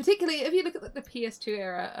 Particularly if you look at the PS2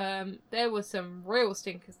 era, there was some real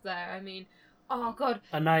stinkers there. I mean, oh god,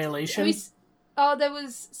 Annihilation. There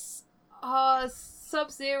was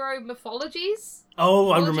Sub-Zero Mythologies.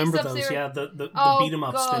 Oh, I remember those. Yeah, the beat 'em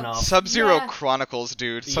up spin-off. Sub-Zero Chronicles,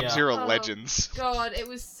 dude. Sub-Zero Legends. God, it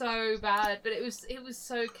was so bad, but it was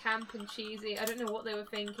so camp and cheesy. I don't know what they were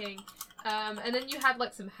thinking. And then you had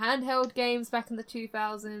like some handheld games back in the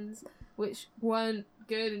 2000s, which weren't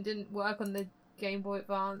good and didn't work on the Game Boy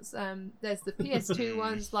Advance. There's the PS2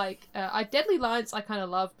 ones, like Deadly Alliance I kind of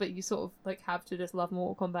love, but you sort of like have to just love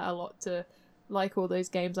Mortal Kombat a lot to like all those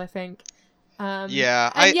games, I think. I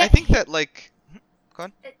think that like... Go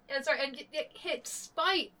on. And yet,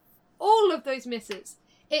 despite all of those misses,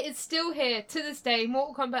 it is still here to this day.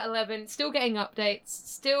 Mortal Kombat 11, still getting updates,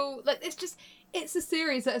 still like it's a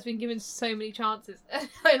series that has been given so many chances, and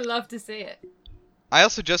I love to see it. I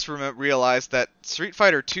also just realized that Street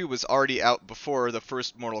Fighter 2 was already out before the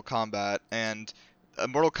first Mortal Kombat, and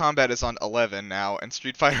Mortal Kombat is on 11 now, and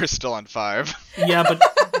Street Fighter is still on 5. Yeah, but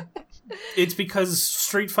it's because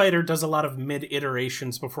Street Fighter does a lot of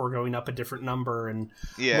mid-iterations before going up a different number, and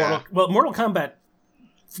Mortal Kombat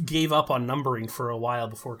gave up on numbering for a while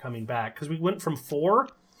before coming back, because we went from 4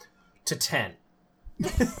 to 10. They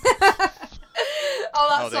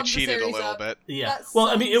cheated a little bit. Yeah. Well,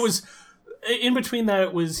 I mean, it was... In between that,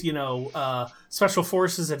 it was, Special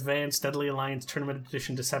Forces, Advanced, Deadly Alliance, Tournament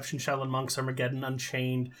Edition, Deception, Shaolin Monks, Armageddon,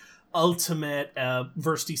 Unchained, Ultimate,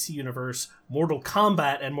 Verse DC Universe, Mortal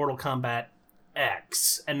Kombat, and Mortal Kombat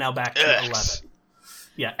X. And now back to 11.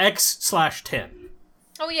 Yeah, X/10.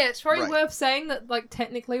 Oh yeah, it's probably worth saying that, like,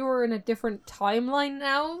 technically we're in a different timeline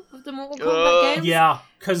now with the Mortal Kombat games. Yeah,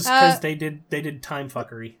 because they did time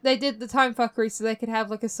fuckery. They did the time fuckery so they could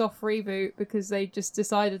have, like, a soft reboot, because they just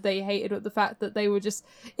decided they hated the fact that they were just,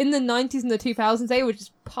 in the 90s and the 2000s, they were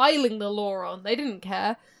just piling the lore on. They didn't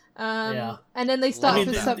care. And then they started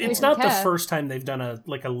with something. It's not the first time they've done a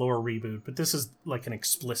lore reboot, but this is, like, an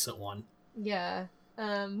explicit one. Yeah.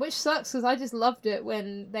 Which sucks, because I just loved it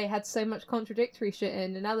when they had so much contradictory shit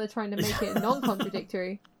in, and now they're trying to make it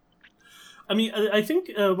non-contradictory. I mean, I think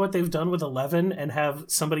what they've done with 11 and have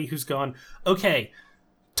somebody who's gone, okay,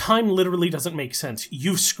 time literally doesn't make sense.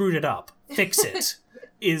 You've screwed it up. Fix it.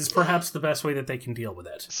 Is perhaps the best way that they can deal with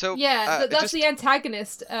it. So that's the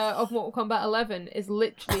antagonist of Mortal Kombat 11 is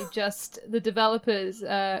literally just the developers,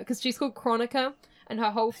 because she's called Kronika, and her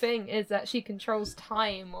whole thing is that she controls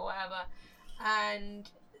time or whatever. And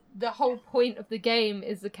the whole point of the game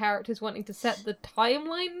is the characters wanting to set the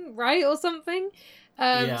timeline right or something.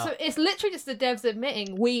 So it's literally just the devs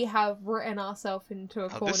admitting we have written ourselves into a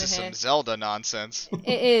corner this is here. Some Zelda nonsense.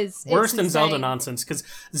 It is. Worse than Zelda nonsense, because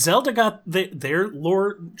Zelda got their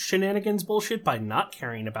lore shenanigans bullshit by not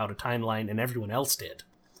caring about a timeline, and everyone else did.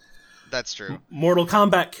 That's true. Mortal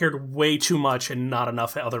Kombat cared way too much, and not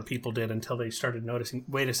enough other people did until they started noticing,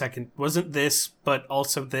 wait a second, wasn't this, but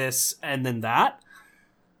also this, and then that?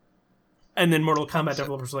 And then Mortal Kombat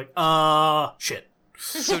developers were like, shit.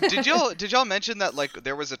 So did y'all mention that, like,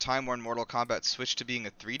 there was a time when Mortal Kombat switched to being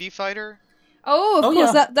a 3D fighter? Oh, of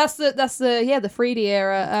course. Yeah. That's the 3D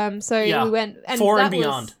era. We went, and 4 and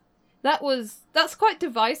beyond. That's quite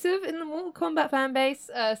divisive in the Mortal Kombat fan base.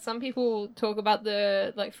 Some people talk about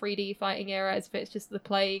the 3D fighting era as if it's just the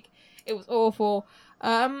plague. It was awful.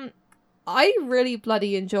 I really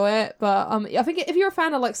bloody enjoy it, but I think if you're a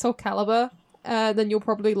fan of Soul Calibur, then you'll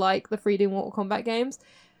probably like the 3D Mortal Kombat games.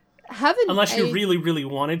 Unless you really, really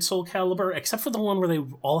wanted Soul Calibur, except for the one where they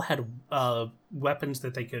all had weapons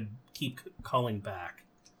that they could keep calling back.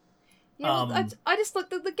 Yeah, I just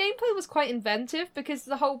thought that the gameplay was quite inventive, because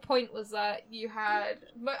the whole point was that you had...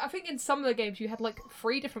 I think in some of the games you had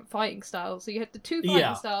 3 different fighting styles. So you had the 2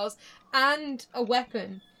 fighting styles and a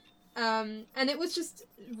weapon. And it was just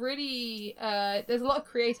really... there's a lot of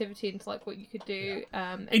creativity into what you could do.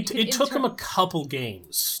 It took them a couple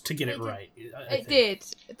games to get it right. It did.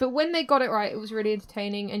 But when they got it right, it was really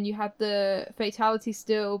entertaining. And you had the fatality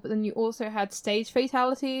still, but then you also had stage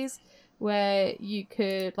fatalities, where you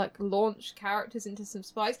could launch characters into some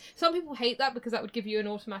spikes. Some people hate that because that would give you an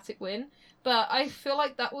automatic win, but I feel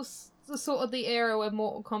like that was the sort of the era where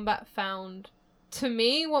Mortal Kombat found, to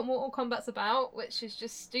me, what Mortal Kombat's about, which is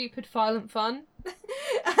just stupid, violent fun.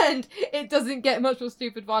 And it doesn't get much more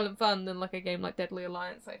stupid, violent fun than a game like Deadly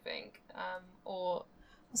Alliance, I think. Or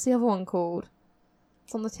what's the other one called?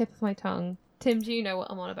 It's on the tip of my tongue. Tim, do you know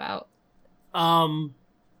what I'm on about?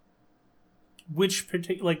 Which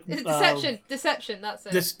particular Deception, that's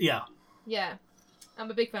it. Yeah, I'm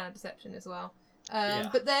a big fan of Deception as well.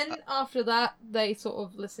 But then after that, they sort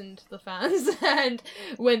of listened to the fans and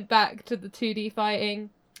went back to the 2D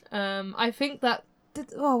fighting. I think that...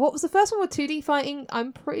 what was the first one with 2D fighting?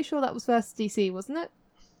 I'm pretty sure that was versus DC, wasn't it?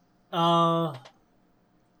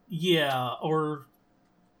 Yeah, or...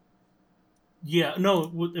 Yeah,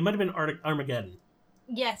 no, it might have been Armageddon.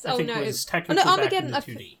 Yes, I think no. It was technically Armageddon, back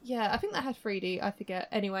into 2D. I think that had 3D, I forget.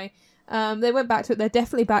 Anyway, they went back to it. They're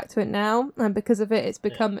definitely back to it now, and because of it, it's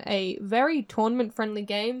become a very tournament-friendly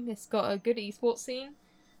game. It's got a good esports scene.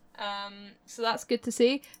 So that's good to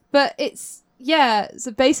see. But it's... Yeah,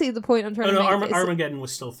 so basically the point I'm trying to make is... Armageddon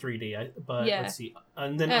was still 3D, but Yeah. let's see.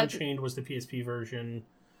 And then Unchained was the PSP version.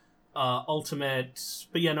 Ultimate...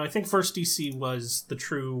 But yeah, no, I think first DC was the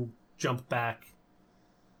true jump back.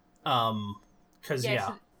 Because,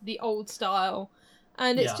 So the old style.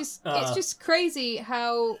 And it's just crazy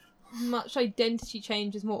how much identity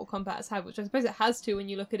changes Mortal Kombat has had, which I suppose it has to when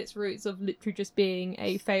you look at its roots of literally just being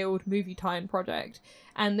a failed movie tie-in project.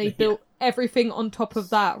 And they built everything on top of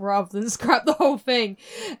that rather than scrap the whole thing.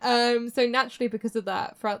 So naturally, because of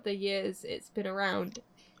that, throughout the years it's been around.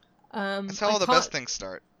 That's how all the best things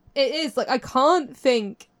start. It is. Like, I can't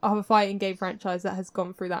think of a fighting game franchise that has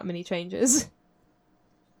gone through that many changes.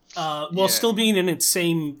 Still being in its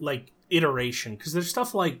same, like, iteration. Because there's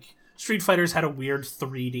stuff like Street Fighter's had a weird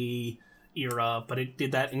 3D era, but it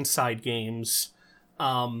did that inside games.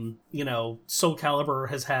 Soul Calibur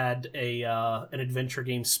has had an adventure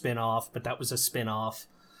game spin-off, but that was a spin-off.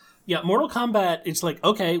 Yeah, Mortal Kombat, it's like,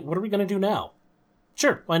 okay, what are we going to do now?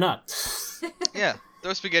 Sure, why not? Yeah,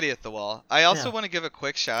 throw spaghetti at the wall. I also want to give a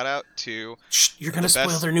quick shout-out to... Shh, you're going to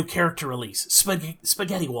spoil their new character release.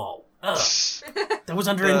 Spaghetti Wall. Ugh. That was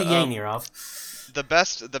under NDA, Nirov. The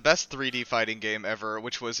best 3D fighting game ever,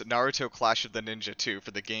 which was Naruto Clash of the Ninja 2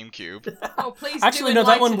 for the GameCube. Oh, please! Actually, no,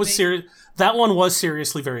 that one was serious. That one was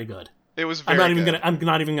seriously very good. It was very good. I'm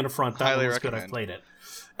not even gonna front. That Highly one was recommend. good. I played it.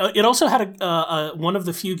 It also had a one of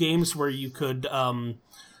the few games where you could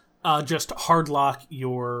just hard lock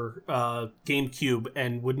your GameCube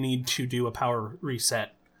and would need to do a power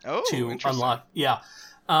reset to unlock. Yeah,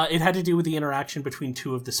 it had to do with the interaction between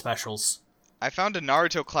two of the specials. I found a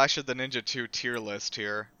Naruto Clash of the Ninja 2 tier list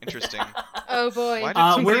here. Interesting. Oh boy. Why did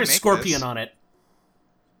somebody where is make Scorpion this? on it?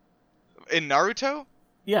 In Naruto?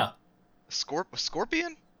 Yeah.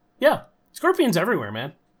 Scorpion? Yeah. Scorpion's everywhere,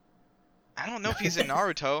 man. I don't know if he's in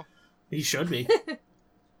Naruto. He should be.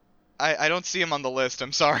 I don't see him on the list.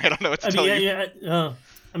 I'm sorry. I don't know what to tell you. Yeah.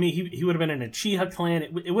 He would have been in a Uchiha clan.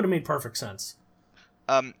 It would have made perfect sense.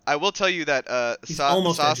 I will tell you that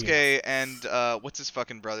Sasuke edgy. and what's his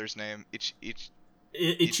fucking brother's name?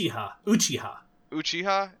 Uchiha.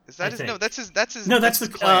 Uchiha? Is that his? think. No, that's his. No, that's his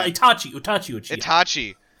the clan. Itachi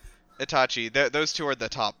Uchiha. Itachi. Those two are the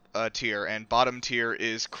top tier, and bottom tier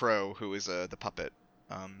is Crow, who is the puppet.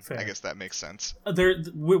 I guess that makes sense.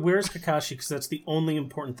 Where's Kakashi? Because that's the only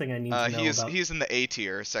important thing I need to know about. He's in the A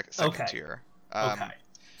tier, second tier. Okay.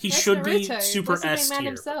 He should be super S tier.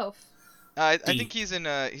 Himself? I think he's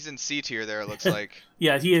in C tier there. It looks like.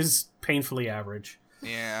 Yeah, he is painfully average.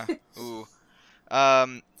 Yeah. Ooh.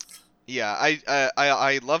 Yeah.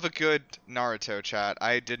 I love a good Naruto chat.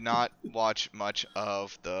 I did not watch much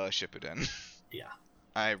of the Shippuden. Yeah.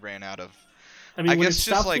 I ran out of. I mean, when guess it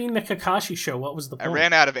stopped just, being the Kakashi show, what was the point? I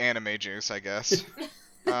ran out of anime juice, I guess.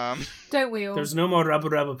 Don't we all? There's no more Rabu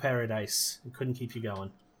Rabu Paradise. It couldn't keep you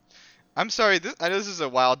going. I'm sorry, I know this is a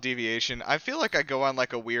wild deviation. I feel like I go on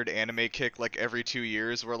like a weird anime kick like every 2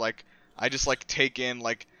 years where like I just like take in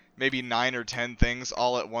like maybe 9 or 10 things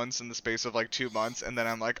all at once in the space of like 2 months, and then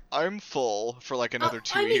I'm like, I'm full for like another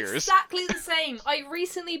 2 years. I'm exactly the same. I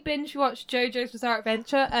recently binge watched JoJo's Bizarre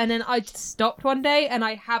Adventure, and then I just stopped one day, and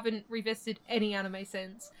I haven't revisited any anime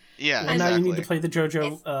since. Yeah, and now you need to play the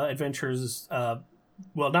JoJo Adventures,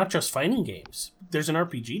 not just fighting games. There's an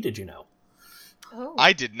RPG, did you know? Oh.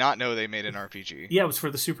 I did not know they made an RPG. Yeah, it was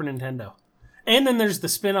for the Super Nintendo. And then there's the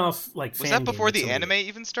spin-off, like, was that before the anime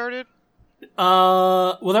even started?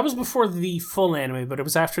 Well, that was before the full anime, but it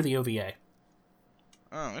was after the OVA.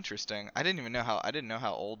 Oh, interesting. I didn't know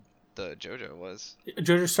how old the JoJo was.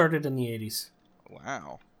 JoJo started in the 80s.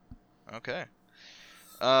 Wow. Okay.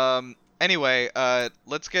 Anyway,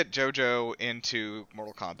 let's get JoJo into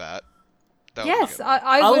Mortal Kombat. Yes,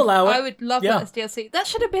 I would love that as DLC. That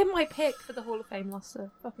should have been my pick for the Hall of Fame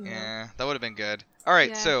roster. Yeah, that would have been good. All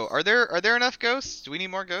right, so are there enough ghosts? Do we need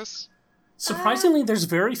more ghosts? Surprisingly, there's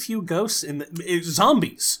very few ghosts in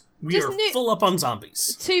zombies. We are full up on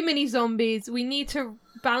zombies. Too many zombies. We need to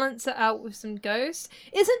balance it out with some ghosts.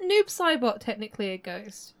 Isn't Noob Saibot technically a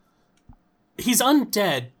ghost? He's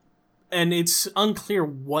undead, and it's unclear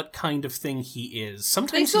what kind of thing he is.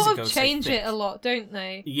 Sometimes they sort he's a ghost, of change it a lot, don't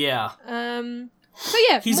they? Yeah. So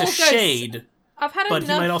yeah, he's more a ghosts. shade. I've had but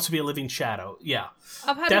enough. he might also be a living shadow. Yeah.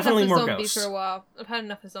 I've had definitely enough of more zombies ghosts. for a while. I've had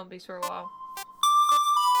enough of zombies for a while.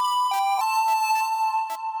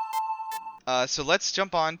 So let's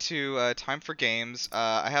jump on to time for games.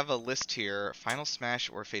 I have a list here: Final Smash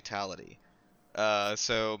or Fatality.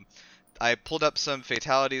 So I pulled up some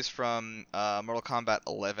fatalities from Mortal Kombat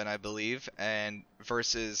 11, I believe, and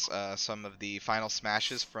versus some of the Final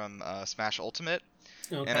Smashes from Smash Ultimate.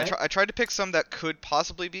 Okay. And I tried to pick some that could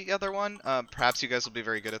possibly be the other one. Perhaps you guys will be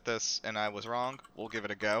very good at this, and I was wrong. We'll give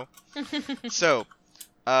it a go. So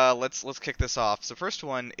let's kick this off. So first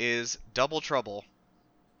one is Double Trouble.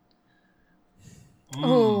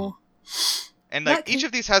 Oh. And like That each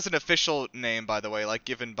of these has an official name, by the way, like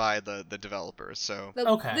given by the developers. So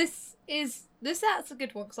Okay. That's a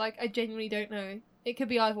good one because like I genuinely don't know. It could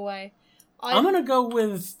be either way. I'm gonna go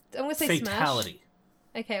with I'm gonna say Fatality.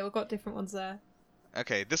 Smash. Okay, we've got different ones there.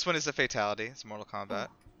 okay, this one is a fatality. It's Mortal Kombat.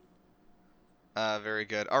 Very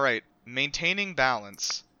good. All right, Maintaining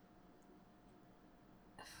Balance.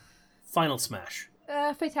 Final Smash.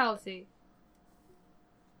 Fatality.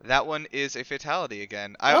 That one is a fatality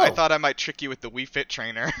again. I thought I might trick you with the Wii Fit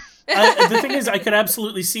trainer. The thing is, I could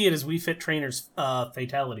absolutely see it as Wii Fit Trainer's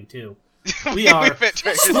Fatality too. We are Wii Fit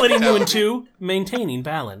trainer's splitting you in fatality. two, maintaining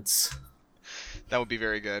balance. That would be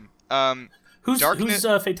very good. Whose Darkness-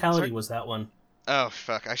 Fatality Sorry? was that one? Oh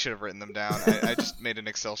fuck! I should have written them down. I just made an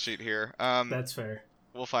Excel sheet here. That's fair.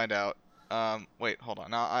 We'll find out. Wait, hold on.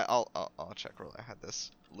 Now I'll check where I had this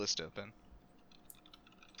list open.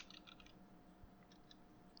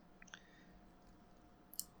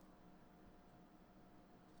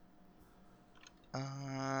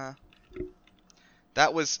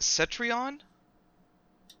 That was Cetrion?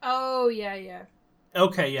 Oh yeah.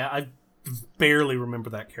 Okay, yeah, I barely remember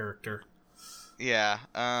that character. Yeah.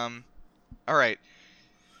 Alright.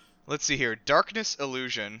 Let's see here. Darkness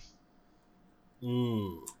Illusion.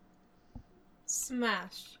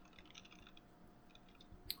 Smash.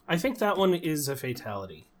 I think that one is a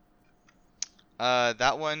fatality.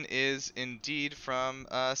 That one is indeed from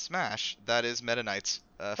Smash. That is Meta Knight's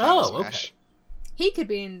Final Smash. Okay. He could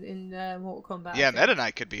be in Mortal Kombat. Yeah, I think. Meta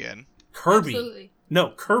Knight could be in. Kirby. Absolutely.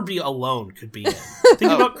 No, Kirby alone could be in.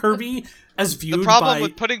 Think about Kirby as viewed The problem by...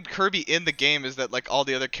 with putting Kirby in the game is that like all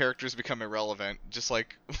the other characters become irrelevant. Just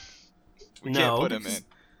like we can't put him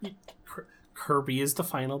in. Kirby is the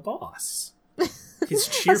final boss. His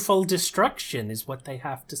cheerful destruction is what they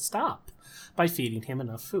have to stop by feeding him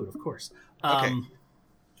enough food, of course. Okay.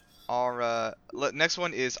 Our next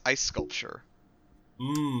one is Ice Sculpture.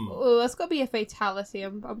 Oh, that's got to be a fatality.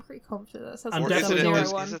 I'm pretty confident that sounds I'm like a definitely Sub-Zero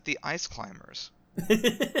going- one. Is it the Ice Climbers?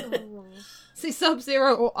 Oh. See,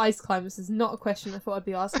 Sub-Zero or Ice Climbers is not a question I thought I'd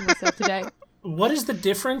be asking myself today. What is the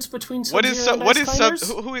difference between What Sub-Zero is and Ice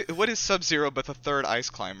Sub Climbers? what is Sub-Zero but the third Ice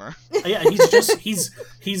Climber? Yeah,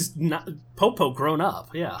 he's not Popo grown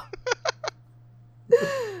up. Yeah,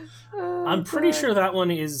 Oh, I'm pretty God. sure that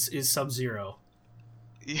one is Sub-Zero.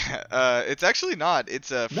 Yeah, it's actually not. It's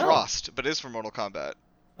Frost, but it is from Mortal Kombat.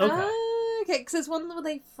 Okay. Okay, because there's one where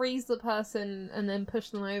they freeze the person and then push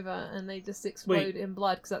them over and they just explode in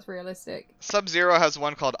blood because that's realistic. Sub-Zero has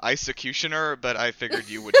one called Icecutioner, but I figured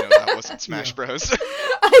you would know that wasn't Smash Yeah. Bros.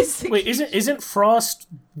 Wait, isn't Frost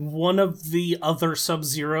one of the other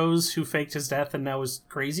Sub-Zeros who faked his death and now is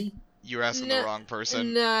crazy? You're asking the wrong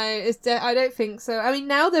person. No, I don't think so. I mean,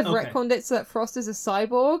 now they've Okay. retconned it so that Frost is a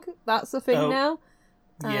cyborg. That's the thing Oh. now.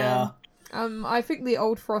 Yeah. I think the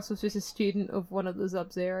old Frost was just a student of one of the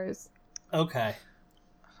Sub-Zeros. Okay.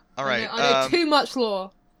 All right. I know too much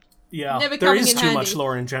lore. Yeah. Never There coming is in too much handy.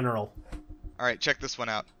 lore in general. All right. Check this one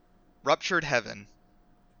out. Ruptured Heaven.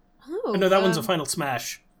 Oh, No, that one's a final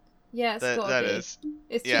smash. Yeah, it's gotta That be. is.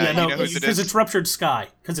 It's Yeah, Yeah, you no, know whose it because is? it's Ruptured Sky,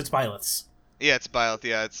 because it's Byleth's. Yeah, it's Byleth.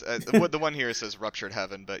 Yeah, it's the one here says Ruptured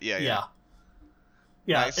Heaven, but yeah. Yeah.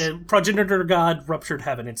 Yeah, Nice. Progenitor God, Ruptured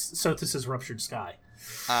Heaven. So this is Ruptured Sky.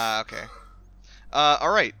 Okay. All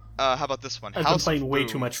right. How about this one? I've House been playing of way Boom.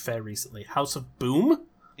 too much Fae recently. House of Boom?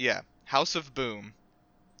 Yeah, House of Boom.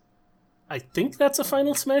 I think that's a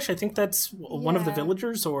final smash. I think that's one of the Yeah.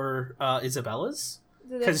 villagers or Isabella's.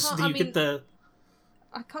 They Because can't- you I get mean, the...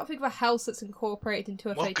 I can't think of a house that's incorporated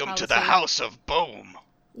into a Welcome fatality. to the House of Boom.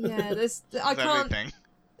 Yeah, there's. I Is can't. everything.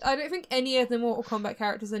 I don't think any of the Mortal Kombat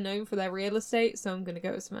characters are known for their real estate, so I'm gonna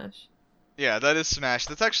go with Smash. Yeah, that is Smash.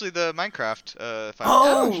 That's actually the Minecraft Final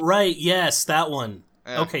Oh, Smash. right, yes, that one.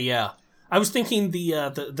 Yeah. Okay, yeah. I was thinking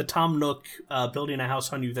the Tom Nook building a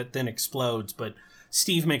house on you that then explodes, but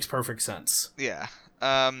Steve makes perfect sense. Yeah.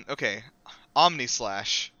 Okay. Omni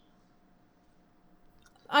Slash.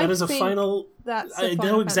 I That is a think final... That's a I Final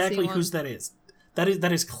know Fantasy exactly one. whose that is. That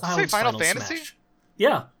is Cloud's Final final Fantasy? smash.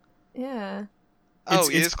 Yeah. Yeah. Oh,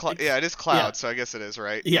 it is Cloud. Yeah, it is Cloud. Yeah. So I guess it is,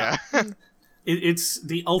 right? Yeah. It's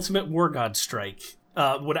the ultimate War God strike.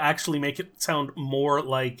 Would actually make it sound more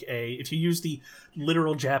like a... If you use the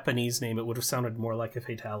literal Japanese name, it would have sounded more like a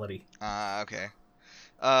fatality. Okay.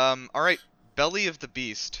 Alright. Belly of the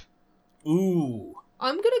Beast. Ooh.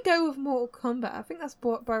 I'm gonna go with Mortal Kombat. I think that's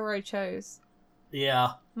what I chose.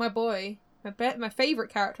 Yeah. My boy. My favorite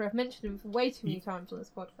character. I've mentioned him way too many times on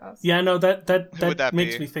this podcast. Yeah, no, that Who would that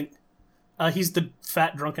makes be? me think... he's the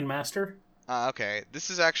fat drunken master. Okay. This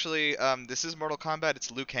is actually, this is Mortal Kombat. It's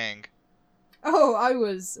Liu Kang. Oh, I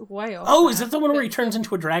was way off. Oh, is that the one where he turns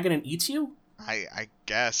into a dragon and eats you? I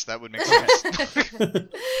guess that would make sense.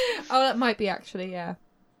 Oh, that might be actually, yeah.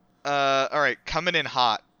 Alright. Coming in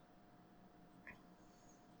hot.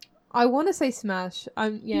 I want to say Smash.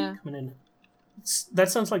 Yeah. Coming in. That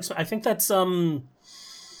sounds like... I think that's, Is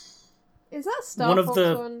that Star one of Fox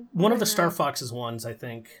the one? one I of the don't Star know. Fox's ones, I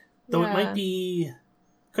think. Though it Yeah. might be...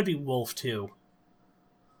 Could be Wolf, too.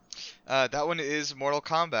 That one is Mortal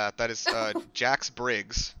Kombat. That is, Jax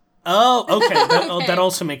Briggs. Oh, okay. Okay. That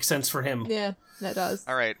also makes sense for him. Yeah, that does.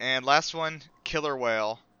 Alright, and last one, Killer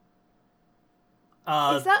Whale.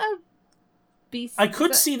 Is that a beast? I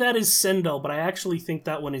could is that- see that as Sindel, but I actually think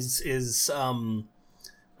that one is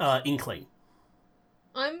Inkling.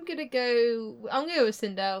 I'm gonna go with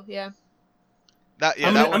Sindel. Yeah.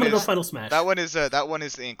 I'm gonna go Final Smash. That one is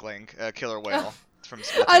the Inkling, Killer Whale from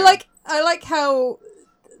I Splatoon. like how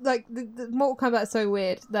the Mortal Kombat is so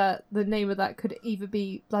weird that the name of that could either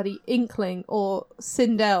be bloody Inkling or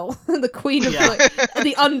Sindel, the queen of Yeah.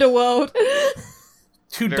 the underworld.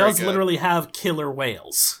 Who Very does good. literally have killer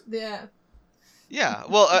whales. Yeah. Yeah,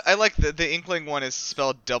 well, I like the Inkling one is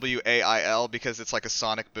spelled W-A-I-L because it's like a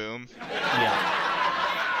sonic boom. Yeah.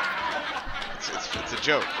 It's a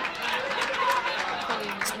joke.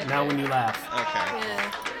 Now when you laugh. Okay.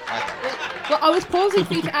 Yeah. I thought- Well, I was pausing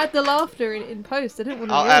for you to add the laughter in post. I didn't want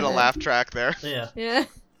to. I'll add a laugh track there. Yeah. Yeah.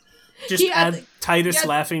 Just He add had- Titus yeah,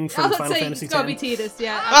 laughing I from was Final saying Fantasy it's gotta be X. Titus.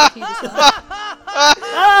 Yeah. Add the Titus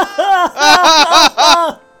laugh.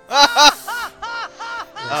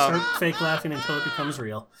 Start fake laughing until it becomes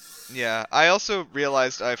real. Yeah, I also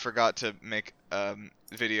realized I forgot to make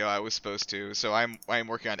video I was supposed to, so I'm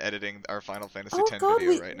working on editing our Final Fantasy Oh X god,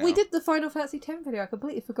 video right now. we did the Final Fantasy X video. I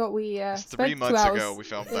completely forgot we It's spent 3 months 2 hours. ago we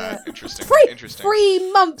filmed that. Interesting. Three, Interesting.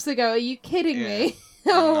 3 months ago? Are you kidding Yeah, me?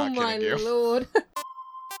 I'm Oh not my kidding you. lord.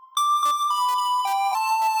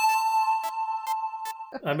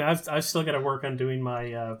 I mean, I've still got to work on doing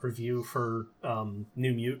my review for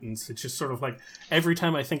New Mutants. It's just sort of like every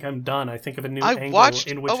time I think I'm done, I think of a new angle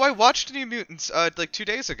in which. I watched New Mutants like 2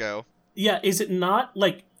 days ago. Yeah, is it not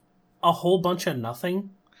like a whole bunch of nothing?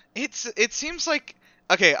 It seems like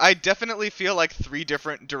okay. I definitely feel like 3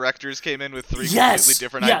 different directors came in with 3 Yes! completely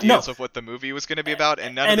different Yeah, ideas no. of what the movie was going to be about,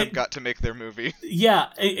 and none And of them it- got to make their movie. Yeah,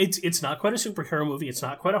 it's not quite a superhero movie. It's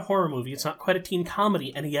not quite a horror movie. It's not quite a teen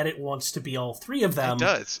comedy, and yet it wants to be all 3 of them. It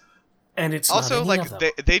does. And it's Also, not any like of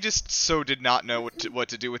them. they just so did not know what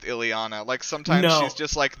to do with Ileana. Like sometimes No. she's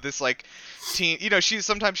just like this like teen,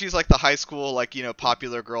 sometimes she's like the high school like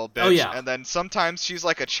popular girl bitch, Oh, yeah. and then sometimes she's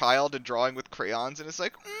like a child and drawing with crayons, and it's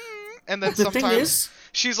like, and then The thing sometimes is,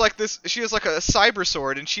 she's like this. She has like a cyber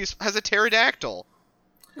sword, and has a pterodactyl.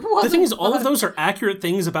 What the thing is, all fuck? of those are accurate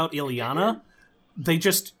things about Ileana. They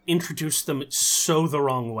just introduced them so the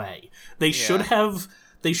wrong way. They should have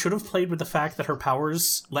played with the fact that her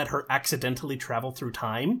powers let her accidentally travel through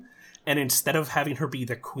time, and instead of having her be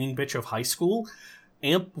the queen bitch of high school,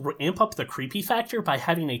 amp up the creepy factor by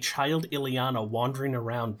having a child Ileana wandering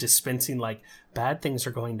around dispensing like bad things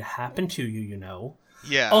are going to happen to you, you know.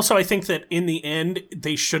 Yeah. Also, I think that in the end,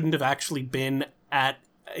 they shouldn't have actually been at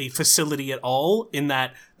a facility at all, in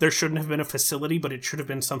that there shouldn't have been a facility, but it should have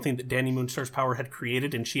been something that Danny Moonstar's power had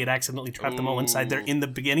created, and she had accidentally trapped them all inside there in the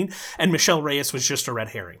beginning, and Michelle Reyes was just a red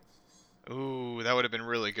herring. Ooh, that would have been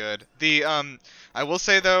really good. The I will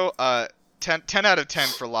say though, 10 out of 10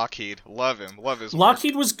 for Lockheed. Love him. Love his work.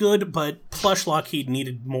 Lockheed was good, but plush Lockheed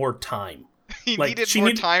needed more time. He like, needed she more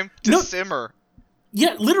need- time to No. simmer.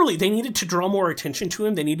 Yeah, literally, they needed to draw more attention to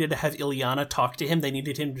him. They needed to have Ileana talk to him. They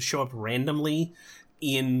needed him to show up randomly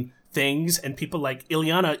in things, and people like,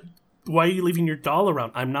 Ileana, why are you leaving your doll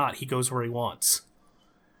around? I'm not. He goes where he wants.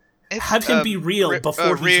 Have him be real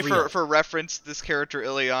before he's real. For reference, this character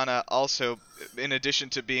Ileana also, in addition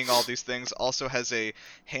to being all these things, also has a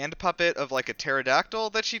hand puppet of like a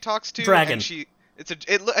pterodactyl that she talks to. Dragon. And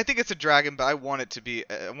I think it's a dragon, but I want it to be.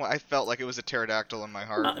 I felt like it was a pterodactyl in my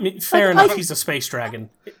heart. I mean, fair enough. He's a space dragon.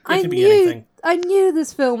 It could be anything. I knew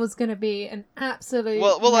this film was going to be an absolute.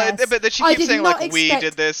 Mess. But then she keeps saying like we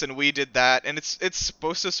did this and we did that, and it's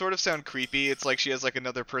supposed to sort of sound creepy. It's like she has like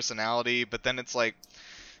another personality, but then it's like,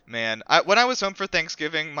 man, when I was home for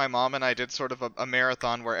Thanksgiving, my mom and I did sort of a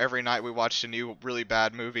marathon where every night we watched a new really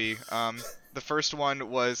bad movie. The first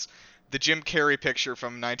one was the Jim Carrey picture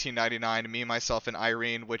from 1999, Me, Myself, and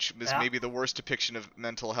Irene, which is maybe the worst depiction of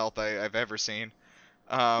mental health I've ever seen.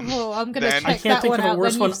 I'm gonna check I can't think of a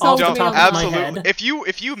worse one off the top of my head. If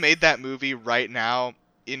you made that movie right now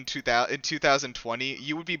in 2020,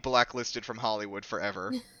 you would be blacklisted from Hollywood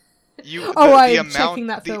forever. The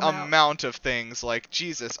amount of things, like,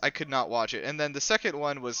 Jesus, I could not watch it. And then the second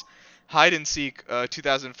one was Hide and Seek,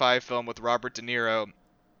 2005 film with Robert De Niro,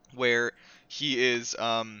 where he is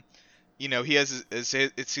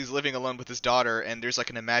he's living alone with his daughter, and there's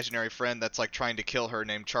like an imaginary friend that's like trying to kill her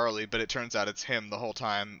named Charlie, but it turns out it's him the whole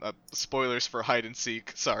time. Spoilers for Hide and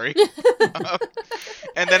Seek, sorry.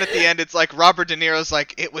 And then at the end it's like Robert De Niro's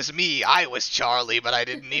like, it was me, I was Charlie, but I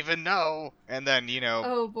didn't even know. And then,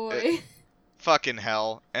 oh boy. Fucking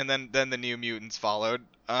hell. And then the New Mutants followed.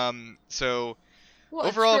 So what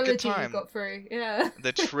overall, a good trilogy time. You got through. Yeah.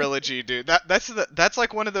 The trilogy, dude. That's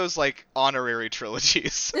like one of those like honorary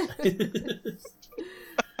trilogies.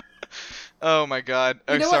 Oh my god.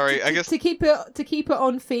 Oh, sorry. I guess to keep it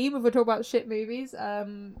on theme, if we're talking about shit movies,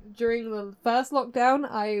 during the first lockdown,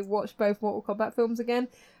 I watched both Mortal Kombat films again.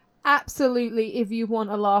 Absolutely, if you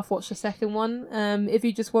want a laugh, watch the second one. If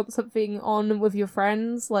you just want something on with your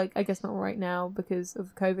friends, like, I guess not right now because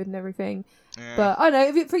of COVID and everything. Yeah. But I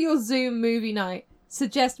don't know, for your Zoom movie night,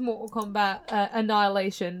 suggest Mortal Kombat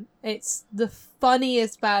Annihilation. It's the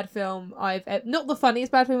funniest bad film not the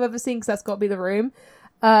funniest bad film I've ever seen, because that's got to be The Room.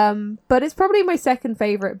 But it's probably my second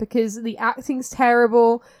favorite because the acting's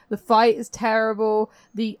terrible, the fight is terrible,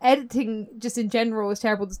 the editing just in general is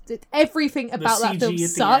terrible. Everything about that film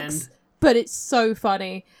sucks, but it's so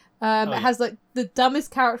funny. It has like the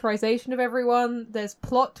dumbest characterization of everyone. There's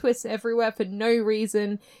plot twists everywhere for no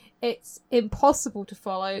reason. It's impossible to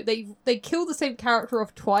follow. They kill the same character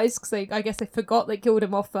off twice because I guess they forgot they killed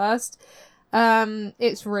him off first.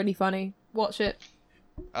 It's really funny. Watch it.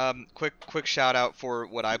 Quick shout out for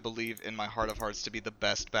what I believe in my heart of hearts to be the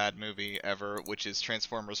best bad movie ever, which is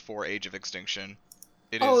Transformers 4: Age of Extinction.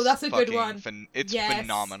 That's a good one. It's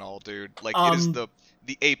phenomenal, dude. Like, it is the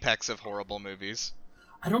apex of horrible movies.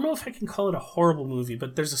 I don't know if I can call it a horrible movie,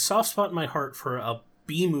 but there's a soft spot in my heart for a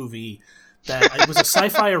B movie that it was a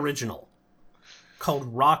sci-fi original called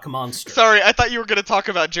Rock Monster. Sorry, I thought you were going to talk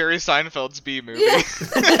about Jerry Seinfeld's B movie. Yeah.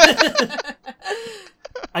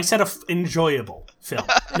 I said enjoyable film.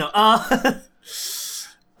 No,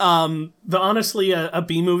 honestly, a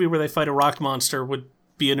B movie where they fight a rock monster would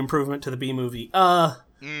be an improvement to the B movie. But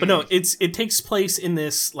no, it takes place in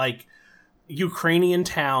this like Ukrainian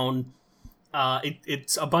town.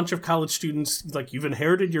 It's a bunch of college students, like, you've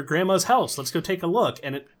inherited your grandma's house, let's go take a look.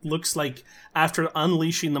 And it looks like after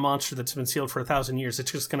unleashing the monster that's been sealed for 1,000 years,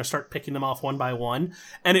 it's just going to start picking them off one by one.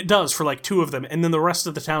 And it does for like 2 of them. And then the rest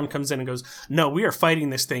of the town comes in and goes, no, we are fighting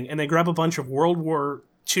this thing. And they grab a bunch of World War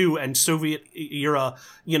II and Soviet era,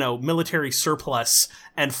 military surplus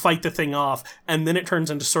and fight the thing off. And then it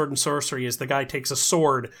turns into sword and sorcery as the guy takes a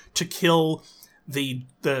sword to kill the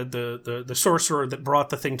sorcerer that brought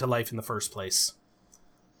the thing to life in the first place.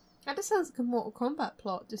 That just sounds like a Mortal Kombat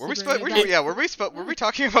plot. Were we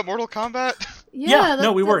talking about Mortal Kombat?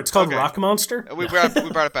 Yeah, we were. It's called Rock Monster. We brought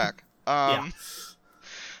it back. Yeah.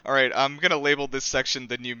 All right, I'm gonna label this section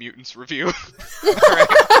the New Mutants review. All right.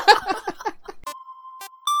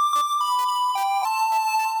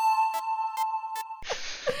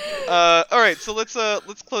 All right, so let's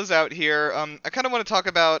close out here. I kind of want to talk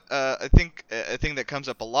about I think a thing that comes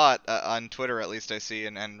up a lot on Twitter, at least I see,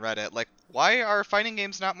 and Reddit. Like, why are fighting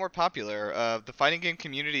games not more popular? The fighting game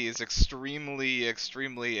community is extremely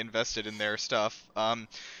invested in their stuff.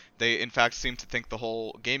 They in fact seem to think the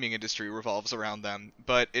whole gaming industry revolves around them.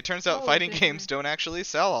 But it turns out fighting games don't actually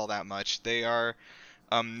sell all that much. They are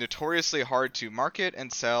notoriously hard to market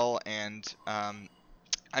and sell, and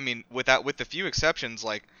I mean, with the few exceptions,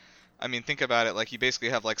 like, I mean, think about it. Like, you basically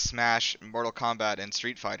have like Smash, Mortal Kombat, and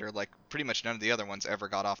Street Fighter. Like, pretty much none of the other ones ever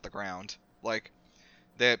got off the ground. Like,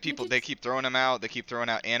 they keep throwing them out. They keep throwing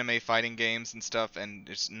out anime fighting games and stuff, and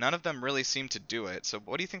none of them really seem to do it. So,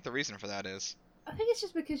 what do you think the reason for that is? I think it's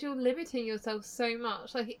just because you're limiting yourself so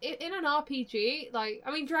much. Like, in an RPG, like,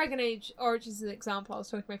 I mean, Dragon Age Origins is an example. I was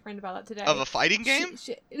talking to my friend about that today. Of a fighting game?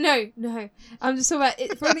 No. I'm just talking about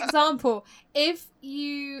it. For an example, if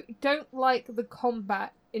you don't like the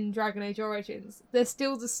combat in Dragon Age Origins, there's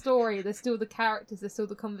still the story, there's still the characters, there's still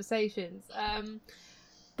the conversations.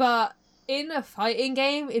 But in a fighting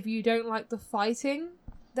game, if you don't like the fighting,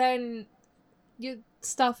 then you're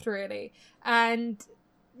stuffed, really. And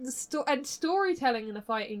storytelling in a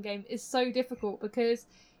fighting game is so difficult because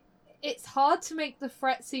it's hard to make the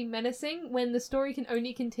threat seem menacing when the story can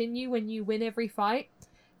only continue when you win every fight.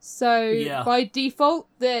 So by default,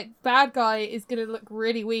 the bad guy is going to look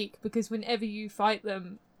really weak because whenever you fight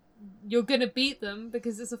them, you're going to beat them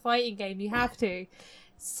because it's a fighting game. You have to.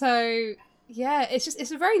 So yeah,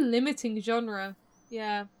 it's a very limiting genre.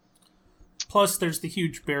 Yeah. Plus, there's the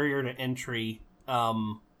huge barrier to entry.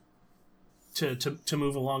 To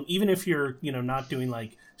move along, even if you're not doing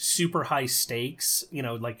like super high stakes,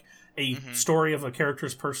 like a story of a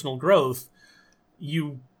character's personal growth,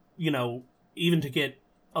 even to get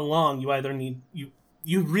along, you either need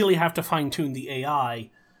you really have to fine tune the AI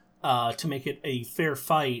to make it a fair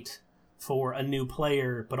fight for a new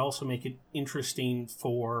player, but also make it interesting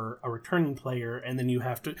for a returning player, and then you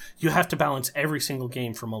have to balance every single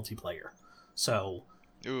game for multiplayer. So,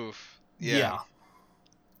 yeah.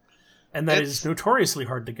 And that is notoriously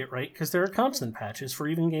hard to get right because there are constant patches for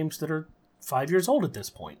even games that are 5 years old at this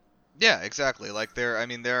point. Yeah, exactly. Like there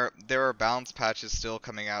are balance patches still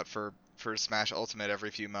coming out for Smash Ultimate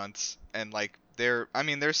every few months, and like there's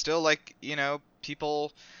still like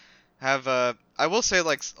people have I will say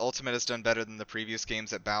like Ultimate has done better than the previous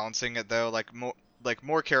games at balancing it though. Like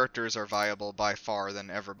more characters are viable by far than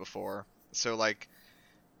ever before. So like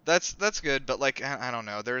that's good, but like I don't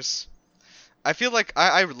know. I feel like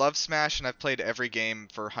I love Smash, and I've played every game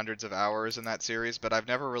for hundreds of hours in that series, but I've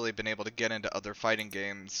never really been able to get into other fighting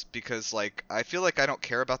games because, like, I feel like I don't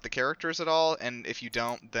care about the characters at all, and if you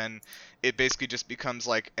don't, then it basically just becomes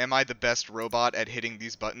like, am I the best robot at hitting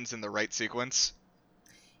these buttons in the right sequence?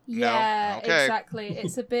 Yeah, no? Okay. Exactly.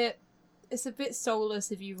 It's a bit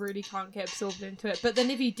soulless if you really can't get absorbed into it, but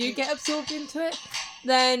then if you do get absorbed into it,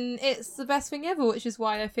 then it's the best thing ever, which is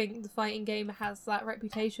why I think the fighting game has that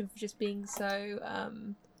reputation for just being so,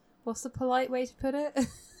 what's the polite way to put it?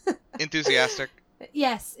 Enthusiastic.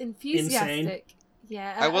 Yes, enthusiastic. Insane.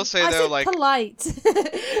 Yeah. I will say though, like polite.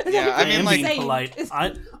 Yeah, I mean, like polite.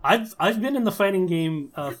 I've been in the fighting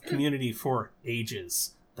game community for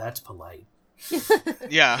ages. That's polite.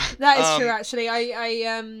 Yeah, that is true. Actually,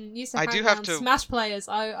 I used to hang around to... Smash players.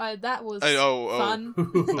 I that was fun.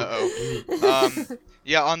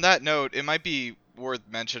 Yeah. On that note, it might be worth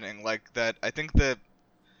mentioning like that. I think the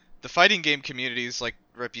fighting game community's like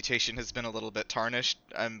reputation has been a little bit tarnished,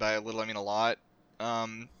 and by a little I mean a lot.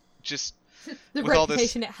 Just the with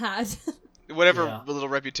reputation all this, it had. whatever little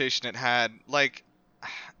reputation it had. Like,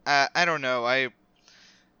 I don't know.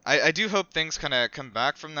 I do hope things kind of come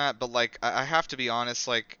back from that, but like I have to be honest,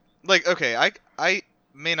 like okay, I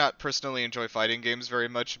may not personally enjoy fighting games very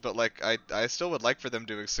much, but like I still would like for them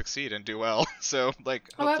to succeed and do well. So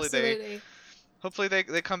like hopefully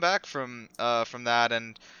they come back from that,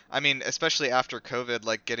 and I mean especially after COVID,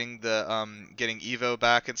 like getting Evo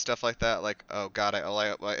back and stuff like that. Like oh god,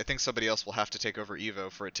 I think somebody else will have to take over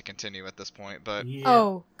Evo for it to continue at this point. But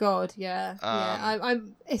oh god, yeah,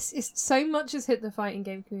 I'm it's so much has hit the fighting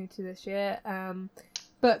game community this year.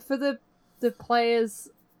 But for the players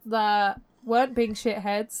that weren't being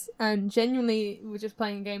shitheads and genuinely were just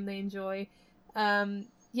playing a game they enjoy,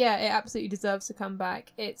 yeah, it absolutely deserves to come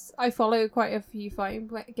back. I follow quite a few fighting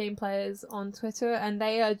game players on Twitter, and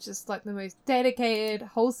they are just like the most dedicated,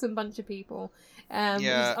 wholesome bunch of people.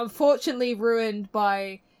 Yeah. Unfortunately ruined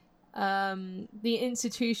by the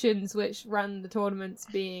institutions which run the tournaments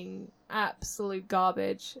being absolute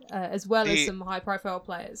garbage, as well as some high-profile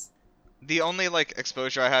players. The only like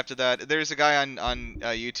exposure I have to that, there's a guy on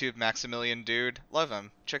YouTube, Maximilian Dude. Love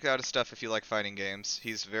him. Check out his stuff if you like fighting games.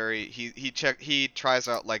 He's very he tries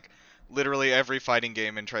out like literally every fighting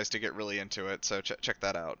game and tries to get really into it. So check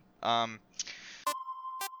that out. All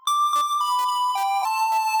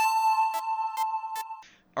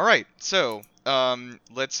right, so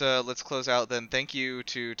let's close out then. Thank you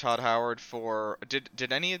to Todd Howard for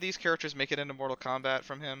did any of these characters make it into Mortal Kombat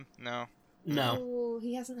from him? No. No. Oh,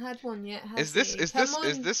 he hasn't had one yet, has Is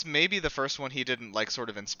this maybe the first one he didn't like sort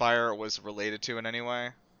of inspire or was related to in any way?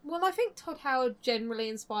 Well, I think Todd Howard generally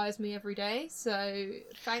inspires me every day, so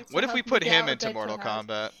thanks. What if we put him into Mortal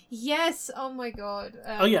Kombat? Yes. Oh my god.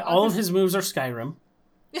 Oh yeah, all of his moves are Skyrim.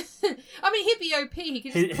 I mean, he'd be OP. He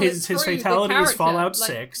could just his fatality is Fallout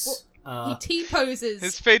 6. He T-poses.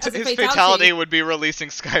 His fatality would be releasing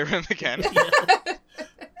Skyrim again.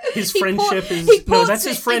 His friendship is... No, that's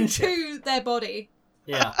his friendship. Into their body.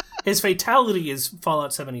 Yeah. His fatality is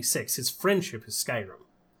Fallout 76. His friendship is Skyrim.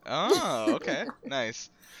 Oh, okay. Nice.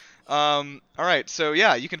 Alright, so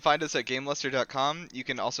yeah, you can find us at GameLuster.com. You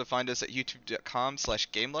can also find us at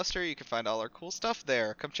YouTube.com/GameLuster. You can find all our cool stuff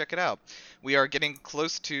there. Come check it out. We are getting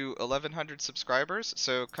close to 1,100 subscribers,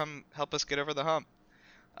 so come help us get over the hump.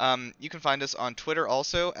 You can find us on Twitter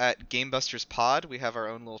also at GameBustersPod. We have our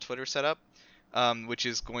own little Twitter setup, which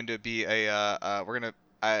is going to be we're going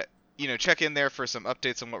to check in there for some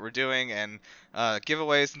updates on what we're doing and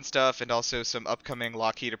giveaways and stuff, and also some upcoming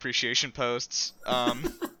Lockheed appreciation posts.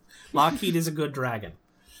 Lockheed is a good dragon.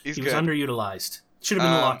 He was underutilized. Should have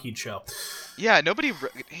been a Lockheed show. Yeah,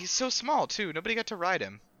 he's so small too. Nobody got to ride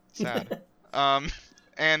him. Sad. So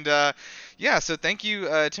thank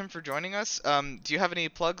you, Tim, for joining us. Do you have any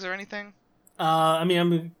plugs or anything?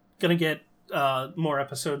 I'm gonna get more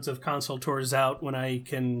episodes of Console Tours out when I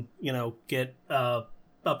can, get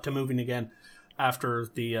up to moving again after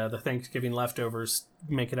the Thanksgiving leftovers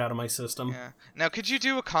make it out of my system. Yeah. Now, could you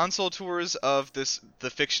do a Console Tours of the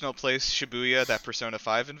fictional place Shibuya that Persona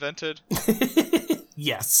 5 invented?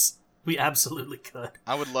 Yes, we absolutely could.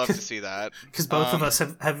 I would love to see that. Because both of us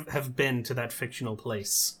have been to that fictional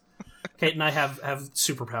place. Kate and I have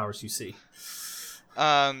superpowers, you see.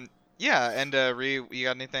 Yeah, and Ree, you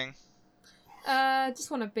got anything? Just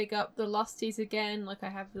want to big up the Lusties again, like I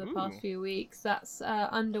have for the past few weeks. That's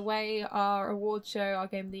underway, our award show, our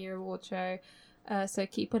Game of the Year award show. So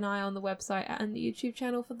keep an eye on the website and the YouTube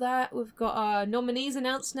channel for that. We've got our nominees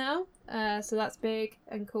announced now, so that's big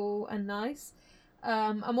and cool and nice.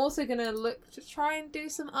 I'm also going to look to try and do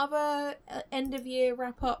some other end-of-year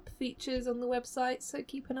wrap-up features on the website, so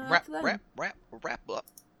keep an eye out for them. Wrap up.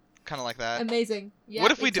 Kind of like that. Amazing. Yeah,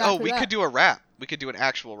 what if we could do a rap. We could do an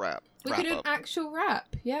actual rap. We could do an actual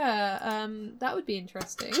rap. Yeah, that would be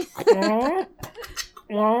interesting. Oh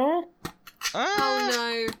no.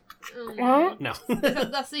 No.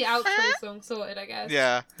 That's the outro song sorted, I guess.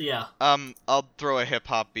 Yeah. I'll throw a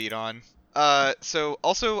hip-hop beat on. So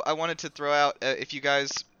also I wanted to throw out,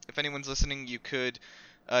 if anyone's listening, you could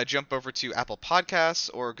jump over to Apple Podcasts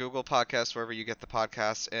or Google Podcasts, wherever you get the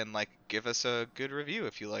podcasts, and give us a good review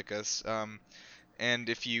if you like us. And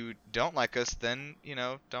if you don't like us, then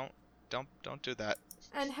don't do that.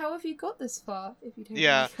 And how have you got this far if you don't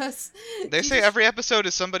like us? They say every episode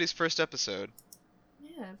is somebody's first episode.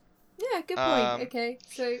 Yeah, good point. Okay,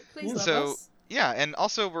 so please love us. Yeah, and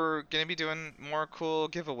also we're going to be doing more cool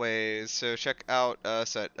giveaways, so check out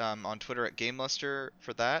us on Twitter at GameLuster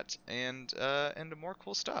for that, and more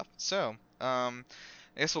cool stuff. So, I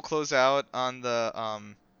guess we'll close out on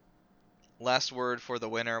the last word for the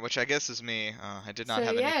winner, which I guess is me. I did not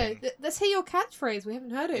have anything. Let's hear your catchphrase. We haven't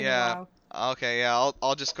heard it in a while. Okay, yeah,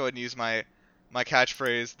 I'll just go ahead and use my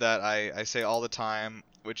catchphrase that I say all the time,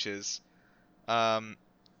 which is, I'm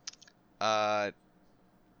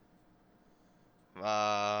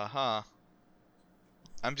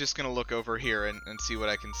just gonna look over here and see what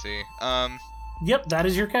I can see. Yep, that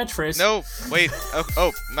is your catchphrase. No, wait.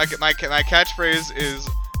 My catchphrase is,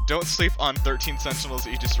 don't sleep on 13 Sentinels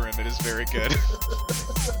Aegis Rim. It is very good.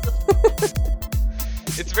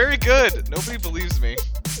 It's very good. Nobody believes me.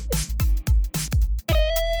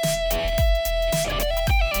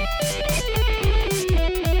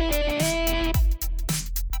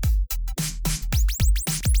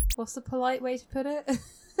 What's the polite way to put it?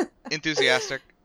 Enthusiastic.